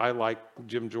 and I like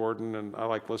Jim Jordan, and I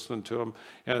like listening to him.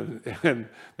 And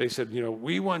they said,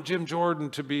 we want Jim Jordan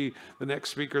to be the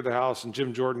next Speaker of the House. And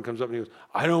Jim Jordan comes up and he goes,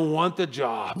 I don't want the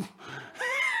job.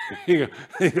 He goes,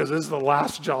 this is the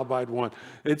last job I'd want.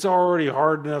 It's already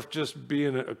hard enough just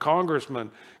being a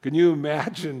congressman. Can you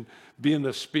imagine being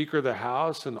the Speaker of the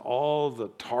House and all the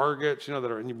targets, that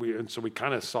are, and so we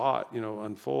kind of saw it,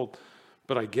 unfold.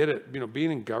 But I get it.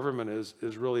 Being in government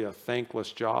is really a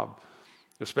thankless job,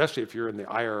 especially if you're in the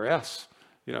IRS.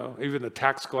 Even the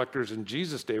tax collectors in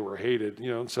Jesus' day were hated.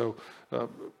 And so,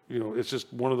 it's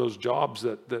just one of those jobs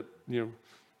that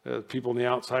people on the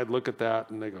outside look at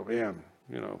that and they go, man,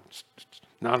 it's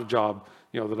not a job,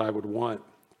 that I would want.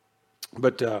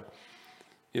 But,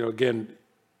 again,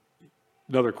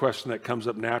 another question that comes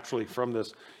up naturally from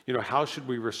this, how should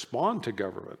we respond to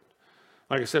government?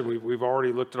 Like I said, we've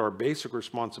already looked at our basic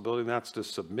responsibility, and that's to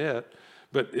submit.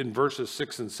 But in verses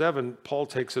 6 and 7, Paul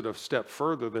takes it a step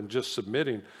further than just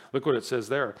submitting. Look what it says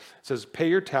there. It says, pay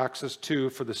your taxes too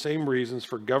for the same reasons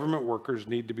for government workers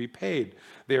need to be paid.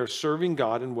 They are serving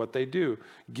God in what they do.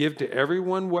 Give to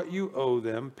everyone what you owe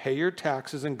them. Pay your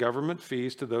taxes and government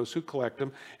fees to those who collect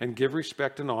them, and give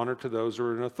respect and honor to those who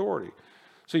are in authority.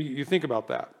 So you think about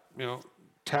that.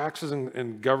 Taxes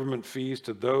and government fees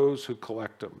to those who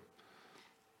collect them.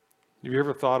 Have you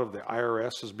ever thought of the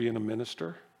IRS as being a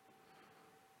minister?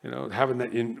 Having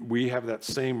that we have that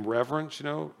same reverence,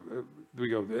 we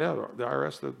go, yeah, the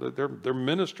IRS, they're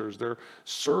ministers, they're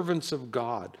servants of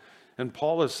God. And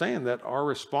Paul is saying that our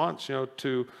response,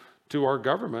 to our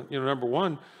government, number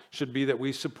one, should be that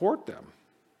we support them.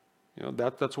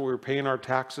 That's what we're paying our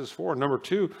taxes for. Number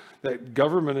two, that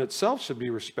government itself should be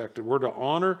respected. We're to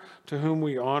honor to whom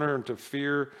we honor and to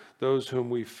fear those whom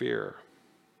we fear.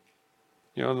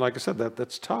 And like I said,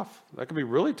 that's tough. That can be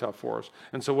really tough for us.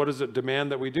 And so what does it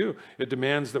demand that we do? It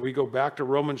demands that we go back to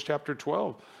Romans chapter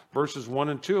 12, verses 1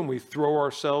 and 2, and we throw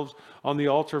ourselves on the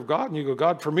altar of God. And you go,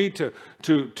 God, for me to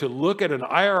look at an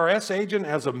IRS agent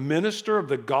as a minister of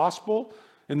the gospel,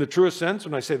 in the truest sense,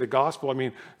 when I say the gospel, I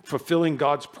mean fulfilling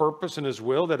God's purpose and his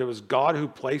will, that it was God who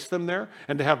placed them there,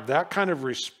 and to have that kind of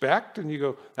respect, and you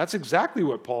go, that's exactly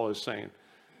what Paul is saying.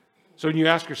 So when you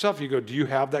ask yourself, you go, do you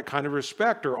have that kind of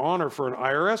respect or honor for an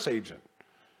IRS agent?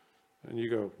 And you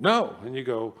go, no. And you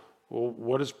go, well,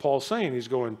 what is Paul saying? He's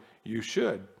going, you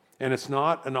should. And it's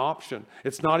not an option.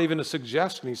 It's not even a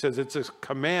suggestion. He says it's a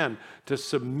command to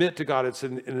submit to God. It's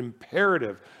an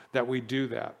imperative that we do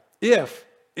that. If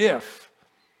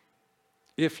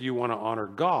you want to honor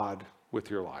God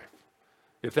with your life.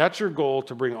 If that's your goal,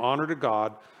 to bring honor to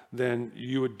God, then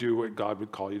you would do what God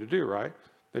would call you to do, right?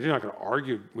 That you're not going to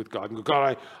argue with God and go,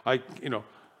 God,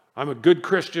 I'm a good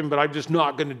Christian, but I'm just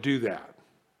not going to do that.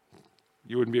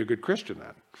 You wouldn't be a good Christian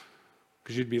then,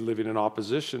 because you'd be living in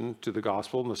opposition to the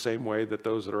gospel in the same way that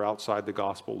those that are outside the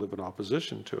gospel live in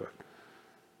opposition to it.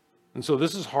 And so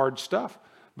this is hard stuff.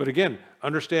 But again,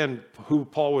 understand who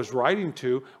Paul was writing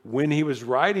to, when he was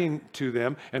writing to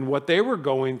them, and what they were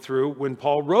going through when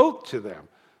Paul wrote to them.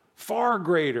 Far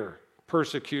greater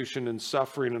persecution and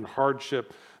suffering and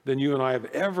hardship than you and I have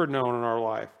ever known in our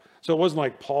life. So it wasn't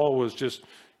like Paul was just,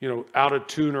 out of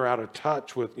tune or out of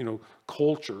touch with,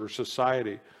 culture or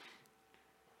society.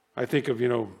 I think of,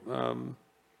 even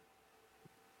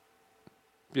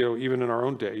in our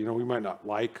own day, we might not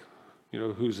like,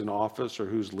 who's in office or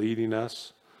who's leading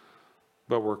us,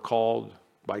 but we're called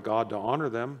by God to honor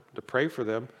them, to pray for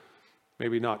them,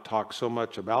 maybe not talk so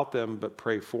much about them, but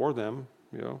pray for them.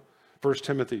 1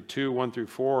 Timothy 2, 1 through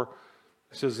 4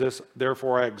 says this,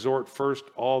 therefore I exhort first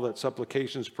all that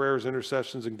supplications, prayers,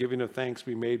 intercessions, and giving of thanks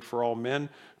be made for all men,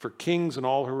 for kings and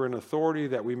all who are in authority,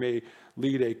 that we may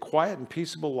lead a quiet and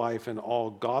peaceable life in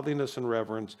all godliness and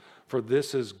reverence, for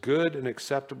this is good and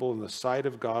acceptable in the sight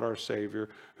of God our Savior,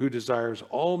 who desires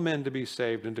all men to be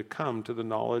saved and to come to the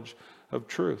knowledge of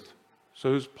truth.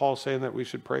 So who's Paul saying that we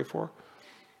should pray for?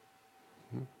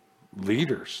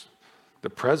 Leaders, the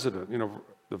president,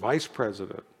 the vice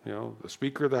president, the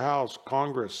Speaker of the House,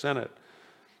 Congress, Senate,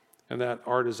 and that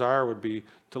our desire would be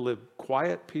to live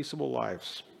quiet, peaceable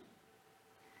lives,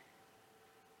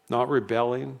 not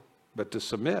rebelling, but to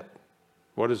submit.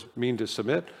 What does it mean to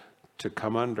submit? To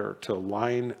come under, to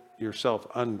align yourself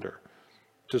under,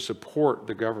 to support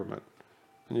the government.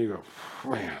 And you go,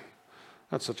 man,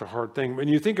 that's such a hard thing. When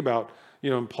you think about,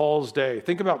 in Paul's day,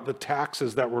 think about the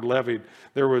taxes that were levied.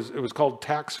 It was called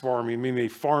tax farming, meaning they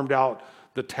farmed out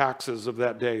the taxes of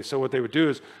that day. So what they would do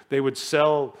is they would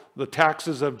sell the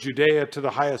taxes of Judea to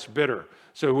the highest bidder.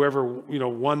 So whoever,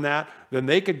 won that, then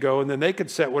they could go and then they could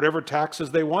set whatever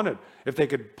taxes they wanted if they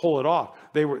could pull it off.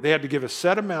 They had to give a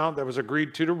set amount that was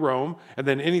agreed to Rome, and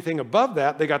then anything above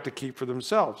that they got to keep for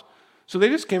themselves. So they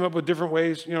just came up with different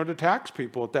ways, to tax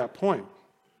people at that point.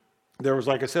 There was,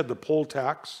 like I said, the poll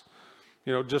tax,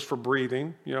 just for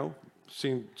breathing,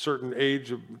 seeing certain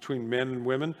age between men and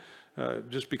women.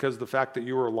 Just because of the fact that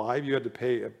you were alive, you had to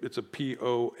pay, it's a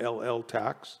POLL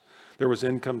tax. There was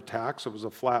income tax. It was a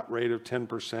flat rate of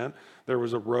 10%. There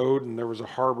was a road and there was a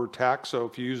harbor tax. So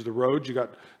if you used the roads, you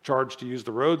got charged to use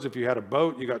the roads. If you had a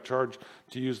boat, you got charged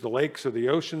to use the lakes or the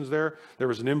oceans there. There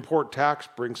was an import tax.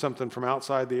 Bring something from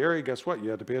outside the area, guess what?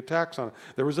 You had to pay a tax on it.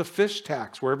 There was a fish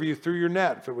tax. Wherever you threw your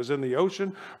net, if it was in the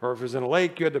ocean or if it was in a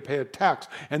lake, you had to pay a tax.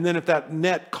 And then if that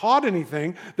net caught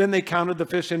anything, then they counted the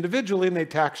fish individually and they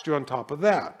taxed you on top of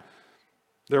that.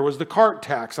 There was the cart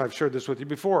tax. I've shared this with you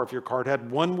before. If your cart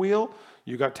had one wheel,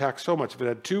 you got taxed so much. If it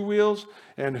had two wheels,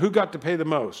 and who got to pay the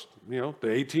most? The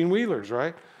 18-wheelers,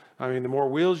 right? I mean, the more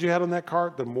wheels you had on that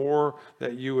cart, the more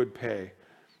that you would pay.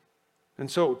 And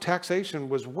so taxation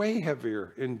was way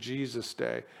heavier in Jesus'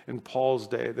 day, in Paul's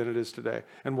day, than it is today.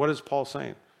 And what is Paul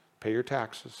saying? Pay your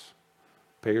taxes.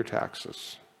 Pay your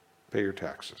taxes. Pay your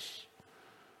taxes.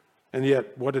 And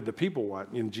yet, what did the people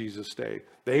want in Jesus' day?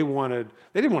 They didn't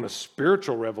want a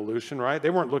spiritual revolution, right? They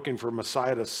weren't looking for a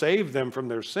Messiah to save them from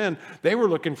their sin. They were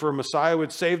looking for a Messiah who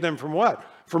would save them from what?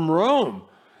 From Rome.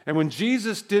 And when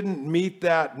Jesus didn't meet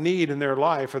that need in their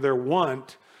life or their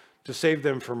want to save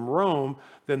them from Rome,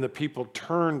 then the people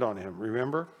turned on him,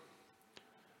 remember?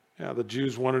 Yeah, the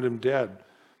Jews wanted him dead.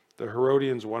 The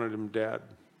Herodians wanted him dead.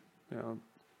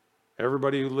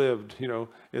 Everybody who lived,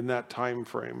 in that time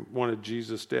frame wanted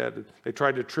Jesus dead. They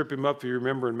tried to trip him up. If you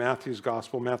remember in Matthew's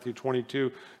gospel, Matthew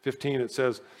 22:15, it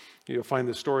says, you'll find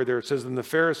the story there. It says, then the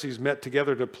Pharisees met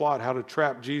together to plot how to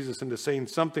trap Jesus into saying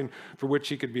something for which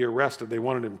he could be arrested. They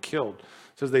wanted him killed.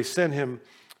 It says they sent him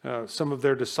some of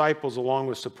their disciples along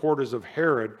with supporters of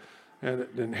Herod.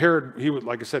 And Herod,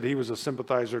 like I said, he was a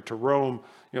sympathizer to Rome.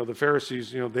 The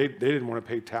Pharisees, they didn't want to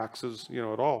pay taxes,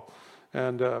 at all.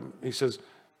 And he says,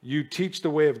 you teach the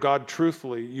way of God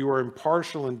truthfully. You are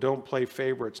impartial and don't play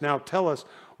favorites. Now tell us,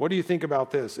 what do you think about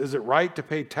this? Is it right to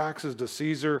pay taxes to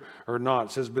Caesar or not?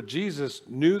 It says, but Jesus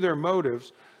knew their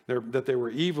motives, that they were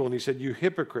evil. And he said, you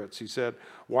hypocrites. He said,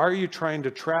 why are you trying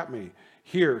to trap me?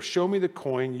 Here, show me the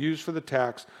coin used for the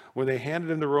tax. When they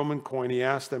handed him the Roman coin, he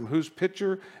asked them, whose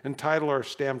picture and title are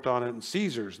stamped on it? And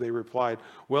Caesar's. They replied,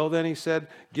 well, then he said,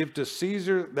 give to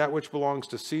Caesar that which belongs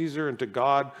to Caesar, and to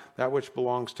God that which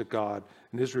belongs to God.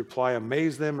 And his reply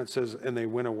amazed them. It says, and they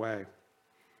went away.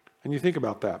 And you think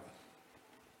about that.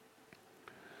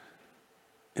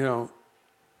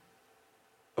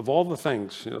 of all the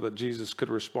things, that Jesus could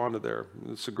respond to there,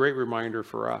 it's a great reminder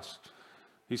for us.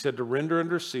 He said to render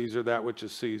unto Caesar that which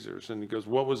is Caesar's. And he goes,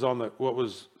 what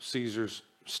was Caesar's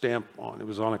stamp on? It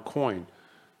was on a coin.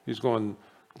 He's going,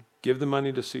 give the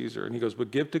money to Caesar. And he goes,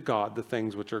 but give to God the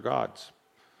things which are God's.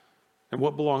 And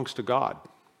what belongs to God?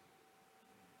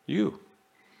 You.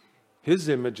 His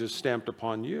image is stamped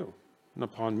upon you and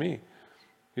upon me.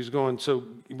 He's going, so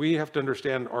we have to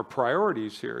understand our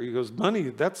priorities here. He goes, money,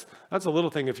 that's a little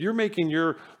thing. If you're making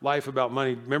your life about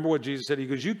money, remember what Jesus said? He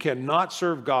goes, you cannot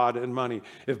serve God and money.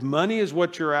 If money is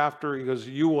what you're after, he goes,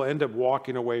 you will end up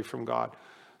walking away from God.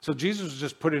 So Jesus was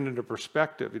just putting it into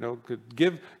perspective,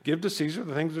 give to Caesar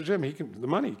the things of him. The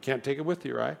money, you can't take it with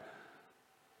you, right?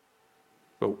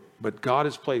 But God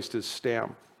has placed his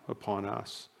stamp upon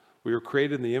us. We were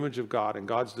created in the image of God, and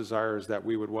God's desire is that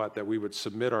we would what? That we would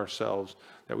submit ourselves,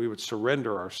 that we would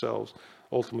surrender ourselves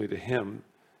ultimately to him.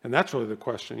 And that's really the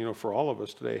question, for all of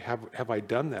us today. Have I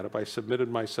done that? Have I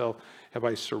submitted myself? Have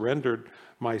I surrendered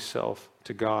myself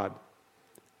to God?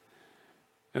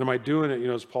 And am I doing it,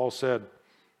 as Paul said,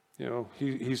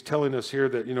 he's telling us here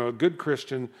that, a good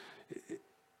Christian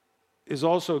is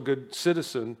also a good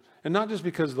citizen, and not just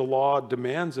because the law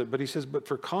demands it, but he says, but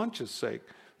for conscience sake.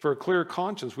 For a clear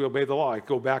conscience, we obey the law. I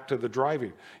go back to the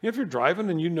driving. If you're driving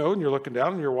and and you're looking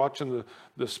down and you're watching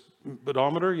the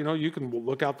speedometer, you can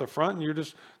look out the front and you're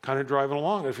just kind of driving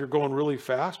along. If you're going really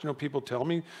fast, people tell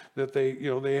me that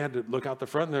they had to look out the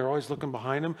front and they're always looking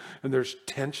behind them, and there's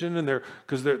tension and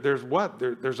because there's what?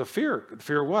 There's a fear.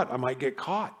 Fear of what? I might get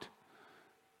caught.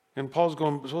 And Paul's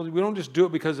going, so we don't just do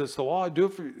it because it's the law. I do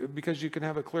it because you can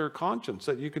have a clear conscience,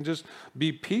 that you can just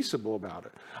be peaceable about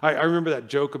it. I remember that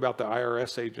joke about the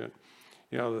IRS agent,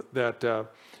 that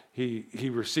he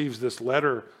receives this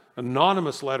letter,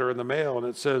 anonymous letter in the mail, and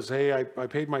it says, hey, I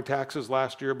paid my taxes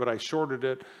last year, but I shorted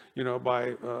it,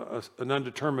 by an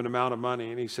undetermined amount of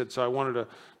money. And he said, so I wanted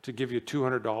to give you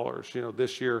 $200,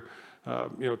 this year,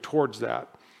 towards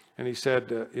that. And he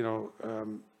said,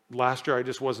 last year I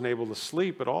just wasn't able to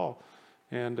sleep at all.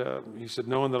 And he said,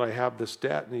 knowing that I have this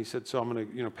debt, and he said, so I'm going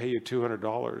to pay you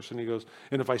 $200. And he goes,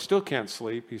 and if I still can't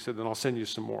sleep, he said, then I'll send you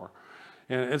some more.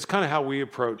 And it's kind of how we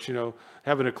approach,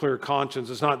 having a clear conscience.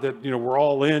 It's not that, we're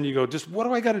all in. You go, just what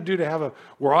do I got to do to have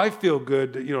where I feel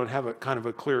good, and have a kind of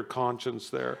a clear conscience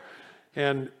there.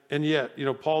 And yet,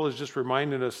 Paul is just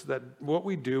reminding us that what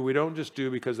we do, we don't just do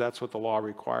because that's what the law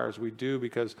requires. We do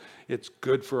because it's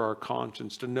good for our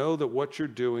conscience to know that what you're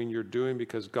doing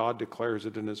because God declares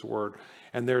it in his word.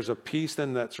 And there's a peace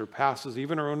then that surpasses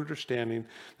even our own understanding,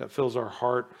 that fills our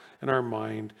heart and our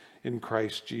mind in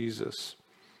Christ Jesus.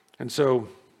 And so,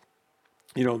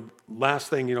 last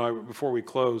thing, before we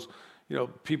close,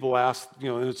 people ask,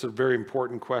 and it's a very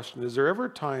important question. Is there ever a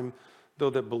time, though,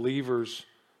 that believers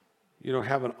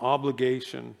have an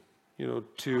obligation,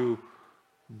 to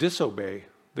disobey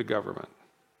the government?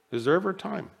 Is there ever a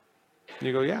time? And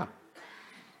you go, yeah.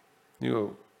 You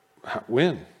go,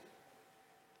 when?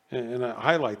 And I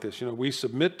highlight this, we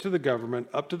submit to the government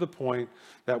up to the point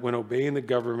that when obeying the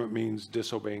government means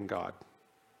disobeying God.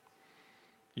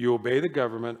 You obey the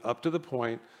government up to the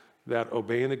point that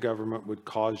obeying the government would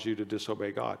cause you to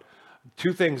disobey God.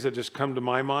 Two things that just come to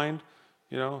my mind,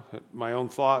 my own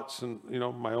thoughts and,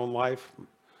 my own life.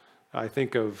 I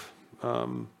think of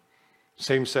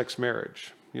same-sex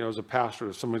marriage. As a pastor,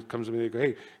 if someone comes to me, they go,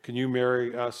 hey, can you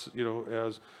marry us,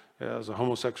 as a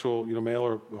homosexual, male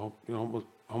or,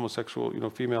 homosexual,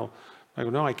 female? I go,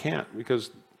 no, I can't,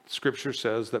 because Scripture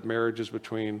says that marriage is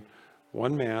between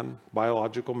one man,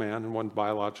 biological man, and one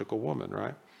biological woman,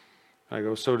 right? I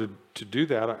go, so to do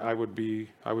that, I would be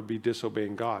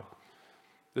disobeying God.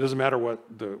 It doesn't matter what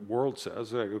the world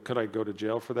says. I go, could I go to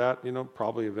jail for that?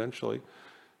 Probably eventually.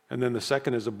 And then the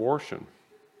second is abortion.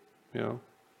 You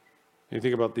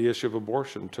think about the issue of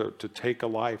abortion, to take a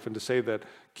life and to say that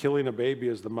killing a baby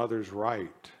is the mother's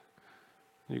right.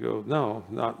 You go, no,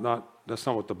 not. That's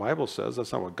not what the Bible says.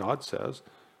 That's not what God says.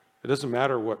 It doesn't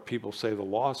matter what people say the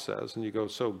law says. And you go,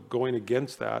 so going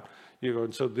against that,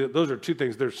 and so those are two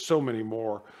things. There's so many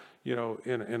more,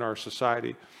 in our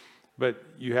society. But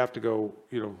you have to go,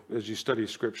 as you study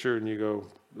Scripture, and you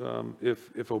go,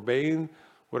 if obeying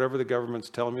whatever the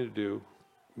government's telling me to do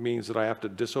means that I have to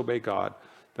disobey God,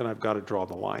 then I've got to draw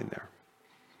the line there.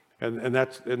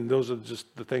 And those are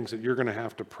just the things that you're going to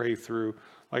have to pray through,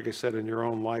 like I said, in your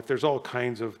own life. There's all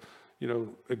kinds of,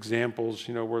 examples,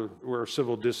 where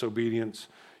civil disobedience,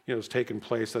 has taken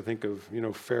place. I think of,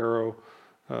 Pharaoh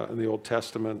in the Old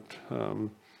Testament,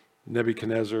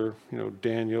 Nebuchadnezzar,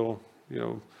 Daniel,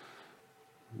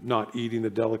 not eating the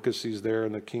delicacies there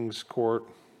in the king's court,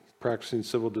 practicing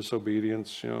civil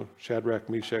disobedience. Shadrach,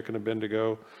 Meshach, and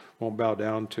Abednego won't bow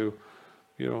down to,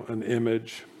 an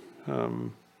image.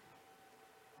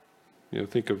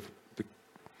 Think of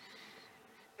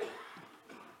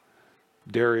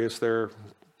Darius there,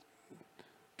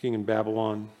 king in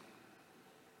Babylon.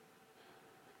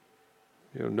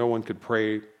 No one could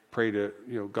pray to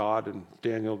God, and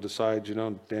Daniel decides,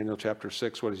 in Daniel chapter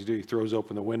 6, what does he do? He throws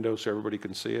open the window so everybody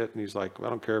can see it, and he's like, I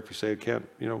don't care if you say I can't,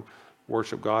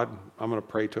 worship God. I'm going to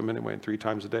pray to him anyway. And 3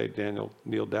 times a day, Daniel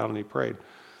kneeled down and he prayed.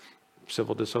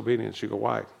 Civil disobedience. You go,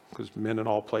 why? Because men in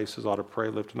all places ought to pray,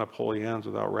 lifting up holy hands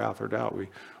without wrath or doubt.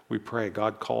 We pray.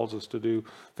 God calls us to do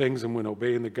things, and when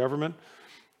obeying the government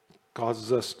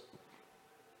causes us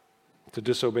to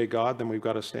disobey God, then we've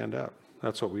got to stand up.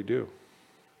 That's what we do.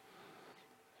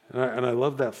 And I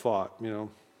love that thought.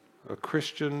 A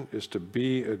Christian is to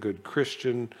be a good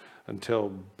Christian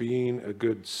until being a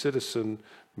good citizen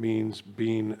means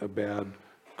being a bad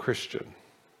Christian.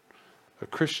 A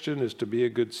Christian is to be a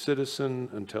good citizen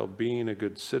until being a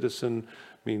good citizen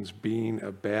means being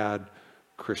a bad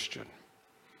Christian.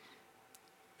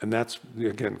 And that's,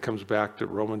 again, comes back to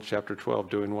Romans chapter 12,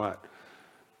 doing what?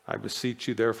 I beseech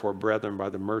you, therefore, brethren, by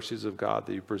the mercies of God,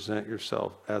 that you present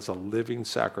yourself as a living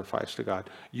sacrifice to God.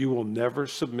 You will never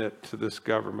submit to this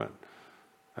government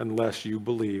unless you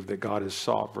believe that God is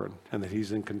sovereign and that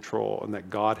he's in control, and that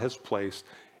God has placed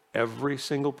every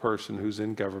single person who's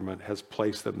in government, has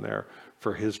placed them there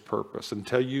for his purpose.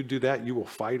 Until you do that, you will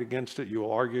fight against it, you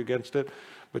will argue against it,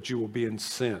 but you will be in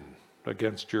sin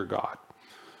against your God.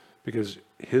 Because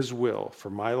his will for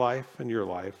my life and your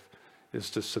life is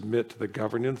to submit to the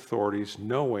governing authorities,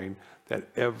 knowing that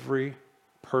every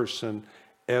person,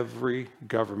 every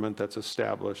government that's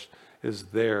established is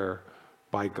there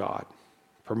by God.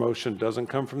 Promotion doesn't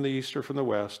come from the east or from the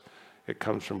west, it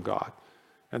comes from God.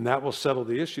 And that will settle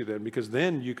the issue then, because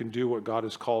then you can do what God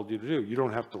has called you to do. You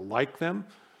don't have to like them,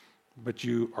 but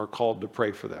you are called to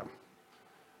pray for them.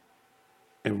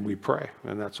 And we pray,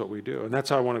 and that's what we do. And that's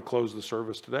how I want to close the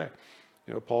service today.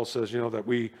 Paul says, that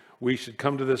we should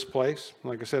come to this place,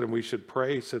 like I said, and we should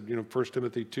pray. He said, 1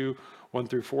 Timothy 2,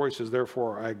 1-4, he says,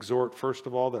 therefore I exhort, first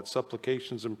of all, that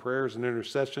supplications and prayers and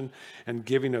intercession and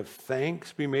giving of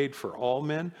thanks be made for all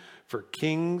men, for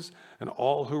kings and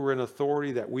all who are in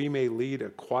authority, that we may lead a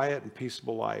quiet and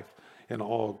peaceable life in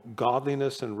all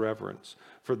godliness and reverence.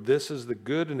 For this is the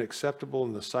good and acceptable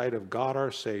in the sight of God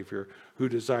our Savior, who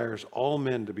desires all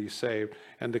men to be saved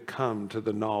and to come to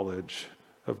the knowledge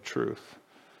of truth.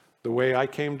 The way I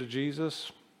came to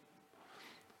Jesus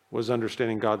was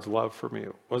understanding God's love for me.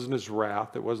 It wasn't his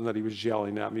wrath. It wasn't that he was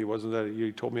yelling at me. It wasn't that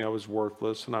he told me I was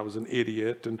worthless and I was an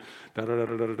idiot and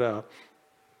da-da-da-da-da-da.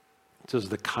 It says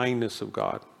the kindness of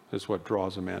God is what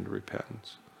draws a man to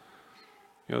repentance.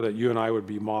 That you and I would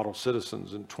be model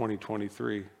citizens in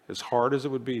 2023. As hard as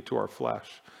it would be to our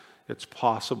flesh, it's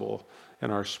possible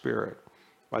in our spirit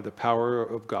by the power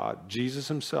of God. Jesus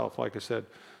himself, like I said,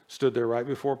 stood there right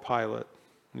before Pilate,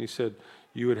 and he said,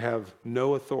 you would have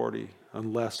no authority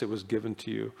unless it was given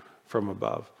to you from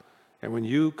above. And when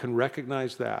you can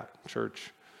recognize that,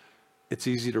 church, it's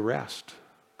easy to rest.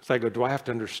 Because I go, do I have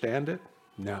to understand it?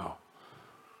 No.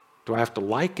 Do I have to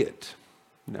like it?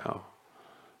 No.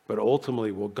 But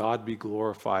ultimately, will God be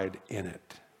glorified in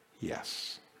it?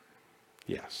 Yes.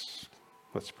 Yes.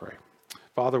 Let's pray.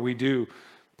 Father, we do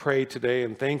pray today,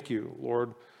 and thank you,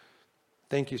 Lord.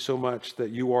 Thank you so much that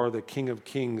you are the King of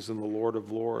Kings and the Lord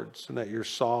of Lords, and that you're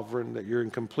sovereign, that you're in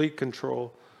complete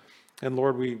control. And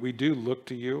Lord, we do look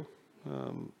to you.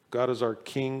 God is our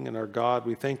King and our God.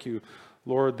 We thank you,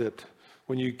 Lord, that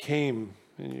when you came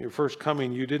in your first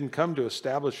coming, you didn't come to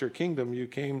establish your kingdom. You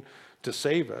came to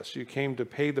save us. You came to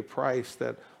pay the price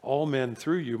that all men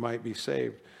through you might be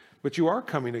saved. But you are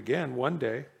coming again one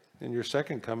day. In your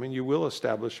second coming, you will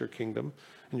establish your kingdom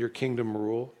and your kingdom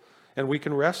rule. And we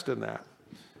can rest in that.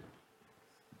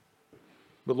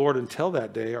 But Lord, until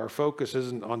that day, our focus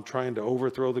isn't on trying to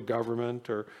overthrow the government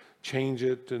or change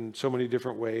it in so many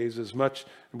different ways. As much,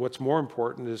 what's more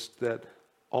important is that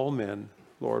all men,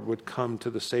 Lord, would come to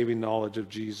the saving knowledge of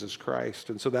Jesus Christ.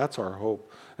 And so that's our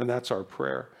hope, and that's our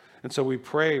prayer. And so we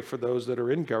pray for those that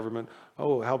are in government.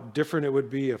 Oh, how different it would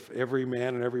be if every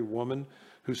man and every woman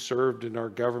who served in our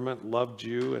government loved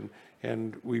you,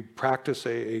 and we practice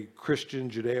a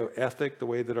Christian Judeo ethic, the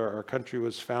way that our country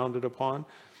was founded upon.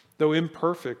 Though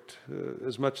imperfect,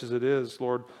 as much as it is,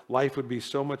 Lord, life would be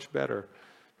so much better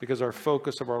because our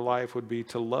focus of our life would be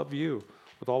to love you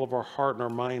with all of our heart and our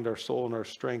mind, our soul and our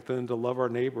strength, and then to love our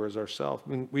neighbor as ourselves.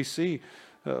 I mean, we see,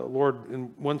 Lord,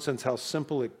 in one sense how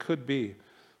simple it could be,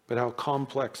 but how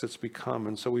complex it's become.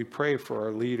 And so we pray for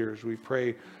our leaders. We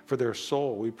pray for their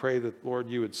soul. We pray that, Lord,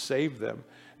 you would save them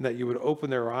and that you would open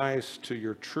their eyes to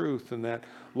your truth, and that,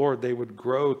 Lord, they would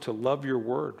grow to love your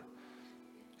word.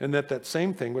 And that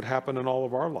same thing would happen in all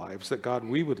of our lives, that, God,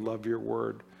 we would love your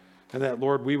word, and that,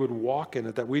 Lord, we would walk in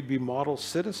it, that we'd be model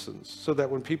citizens, so that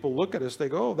when people look at us, they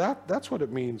go, oh, that's what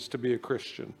it means to be a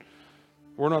Christian.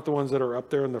 We're not the ones that are up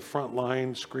there in the front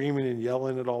line screaming and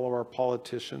yelling at all of our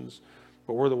politicians,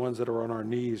 but we're the ones that are on our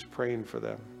knees praying for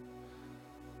them,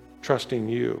 trusting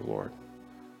you, Lord,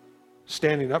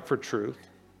 standing up for truth.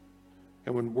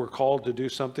 And when we're called to do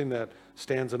something that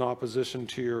stands in opposition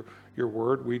to your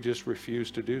word, we just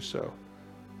refuse to do so.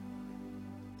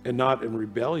 And not in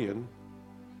rebellion,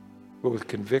 but with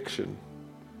conviction,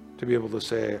 to be able to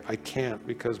say, I can't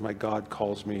because my God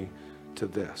calls me to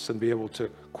this, and be able to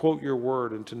quote your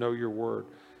word and to know your word,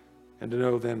 and to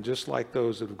know then, just like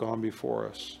those that have gone before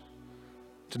us,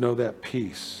 to know that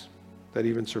peace that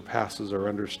even surpasses our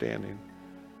understanding.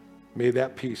 May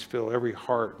that peace fill every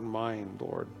heart and mind,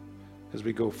 Lord, as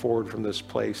we go forward from this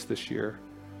place this year.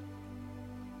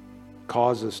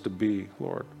 Cause us to be,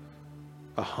 Lord,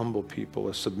 a humble people,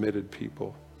 a submitted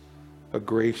people, a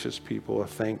gracious people, a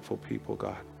thankful people,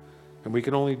 God. And we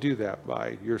can only do that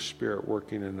by your Spirit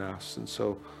working in us. And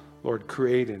so, Lord,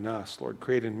 create in us, Lord,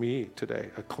 create in me today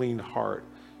a clean heart,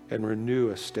 and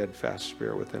renew a steadfast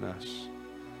spirit within us,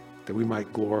 that we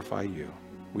might glorify you.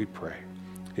 We pray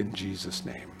in Jesus'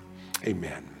 name.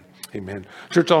 Amen. Amen. Church,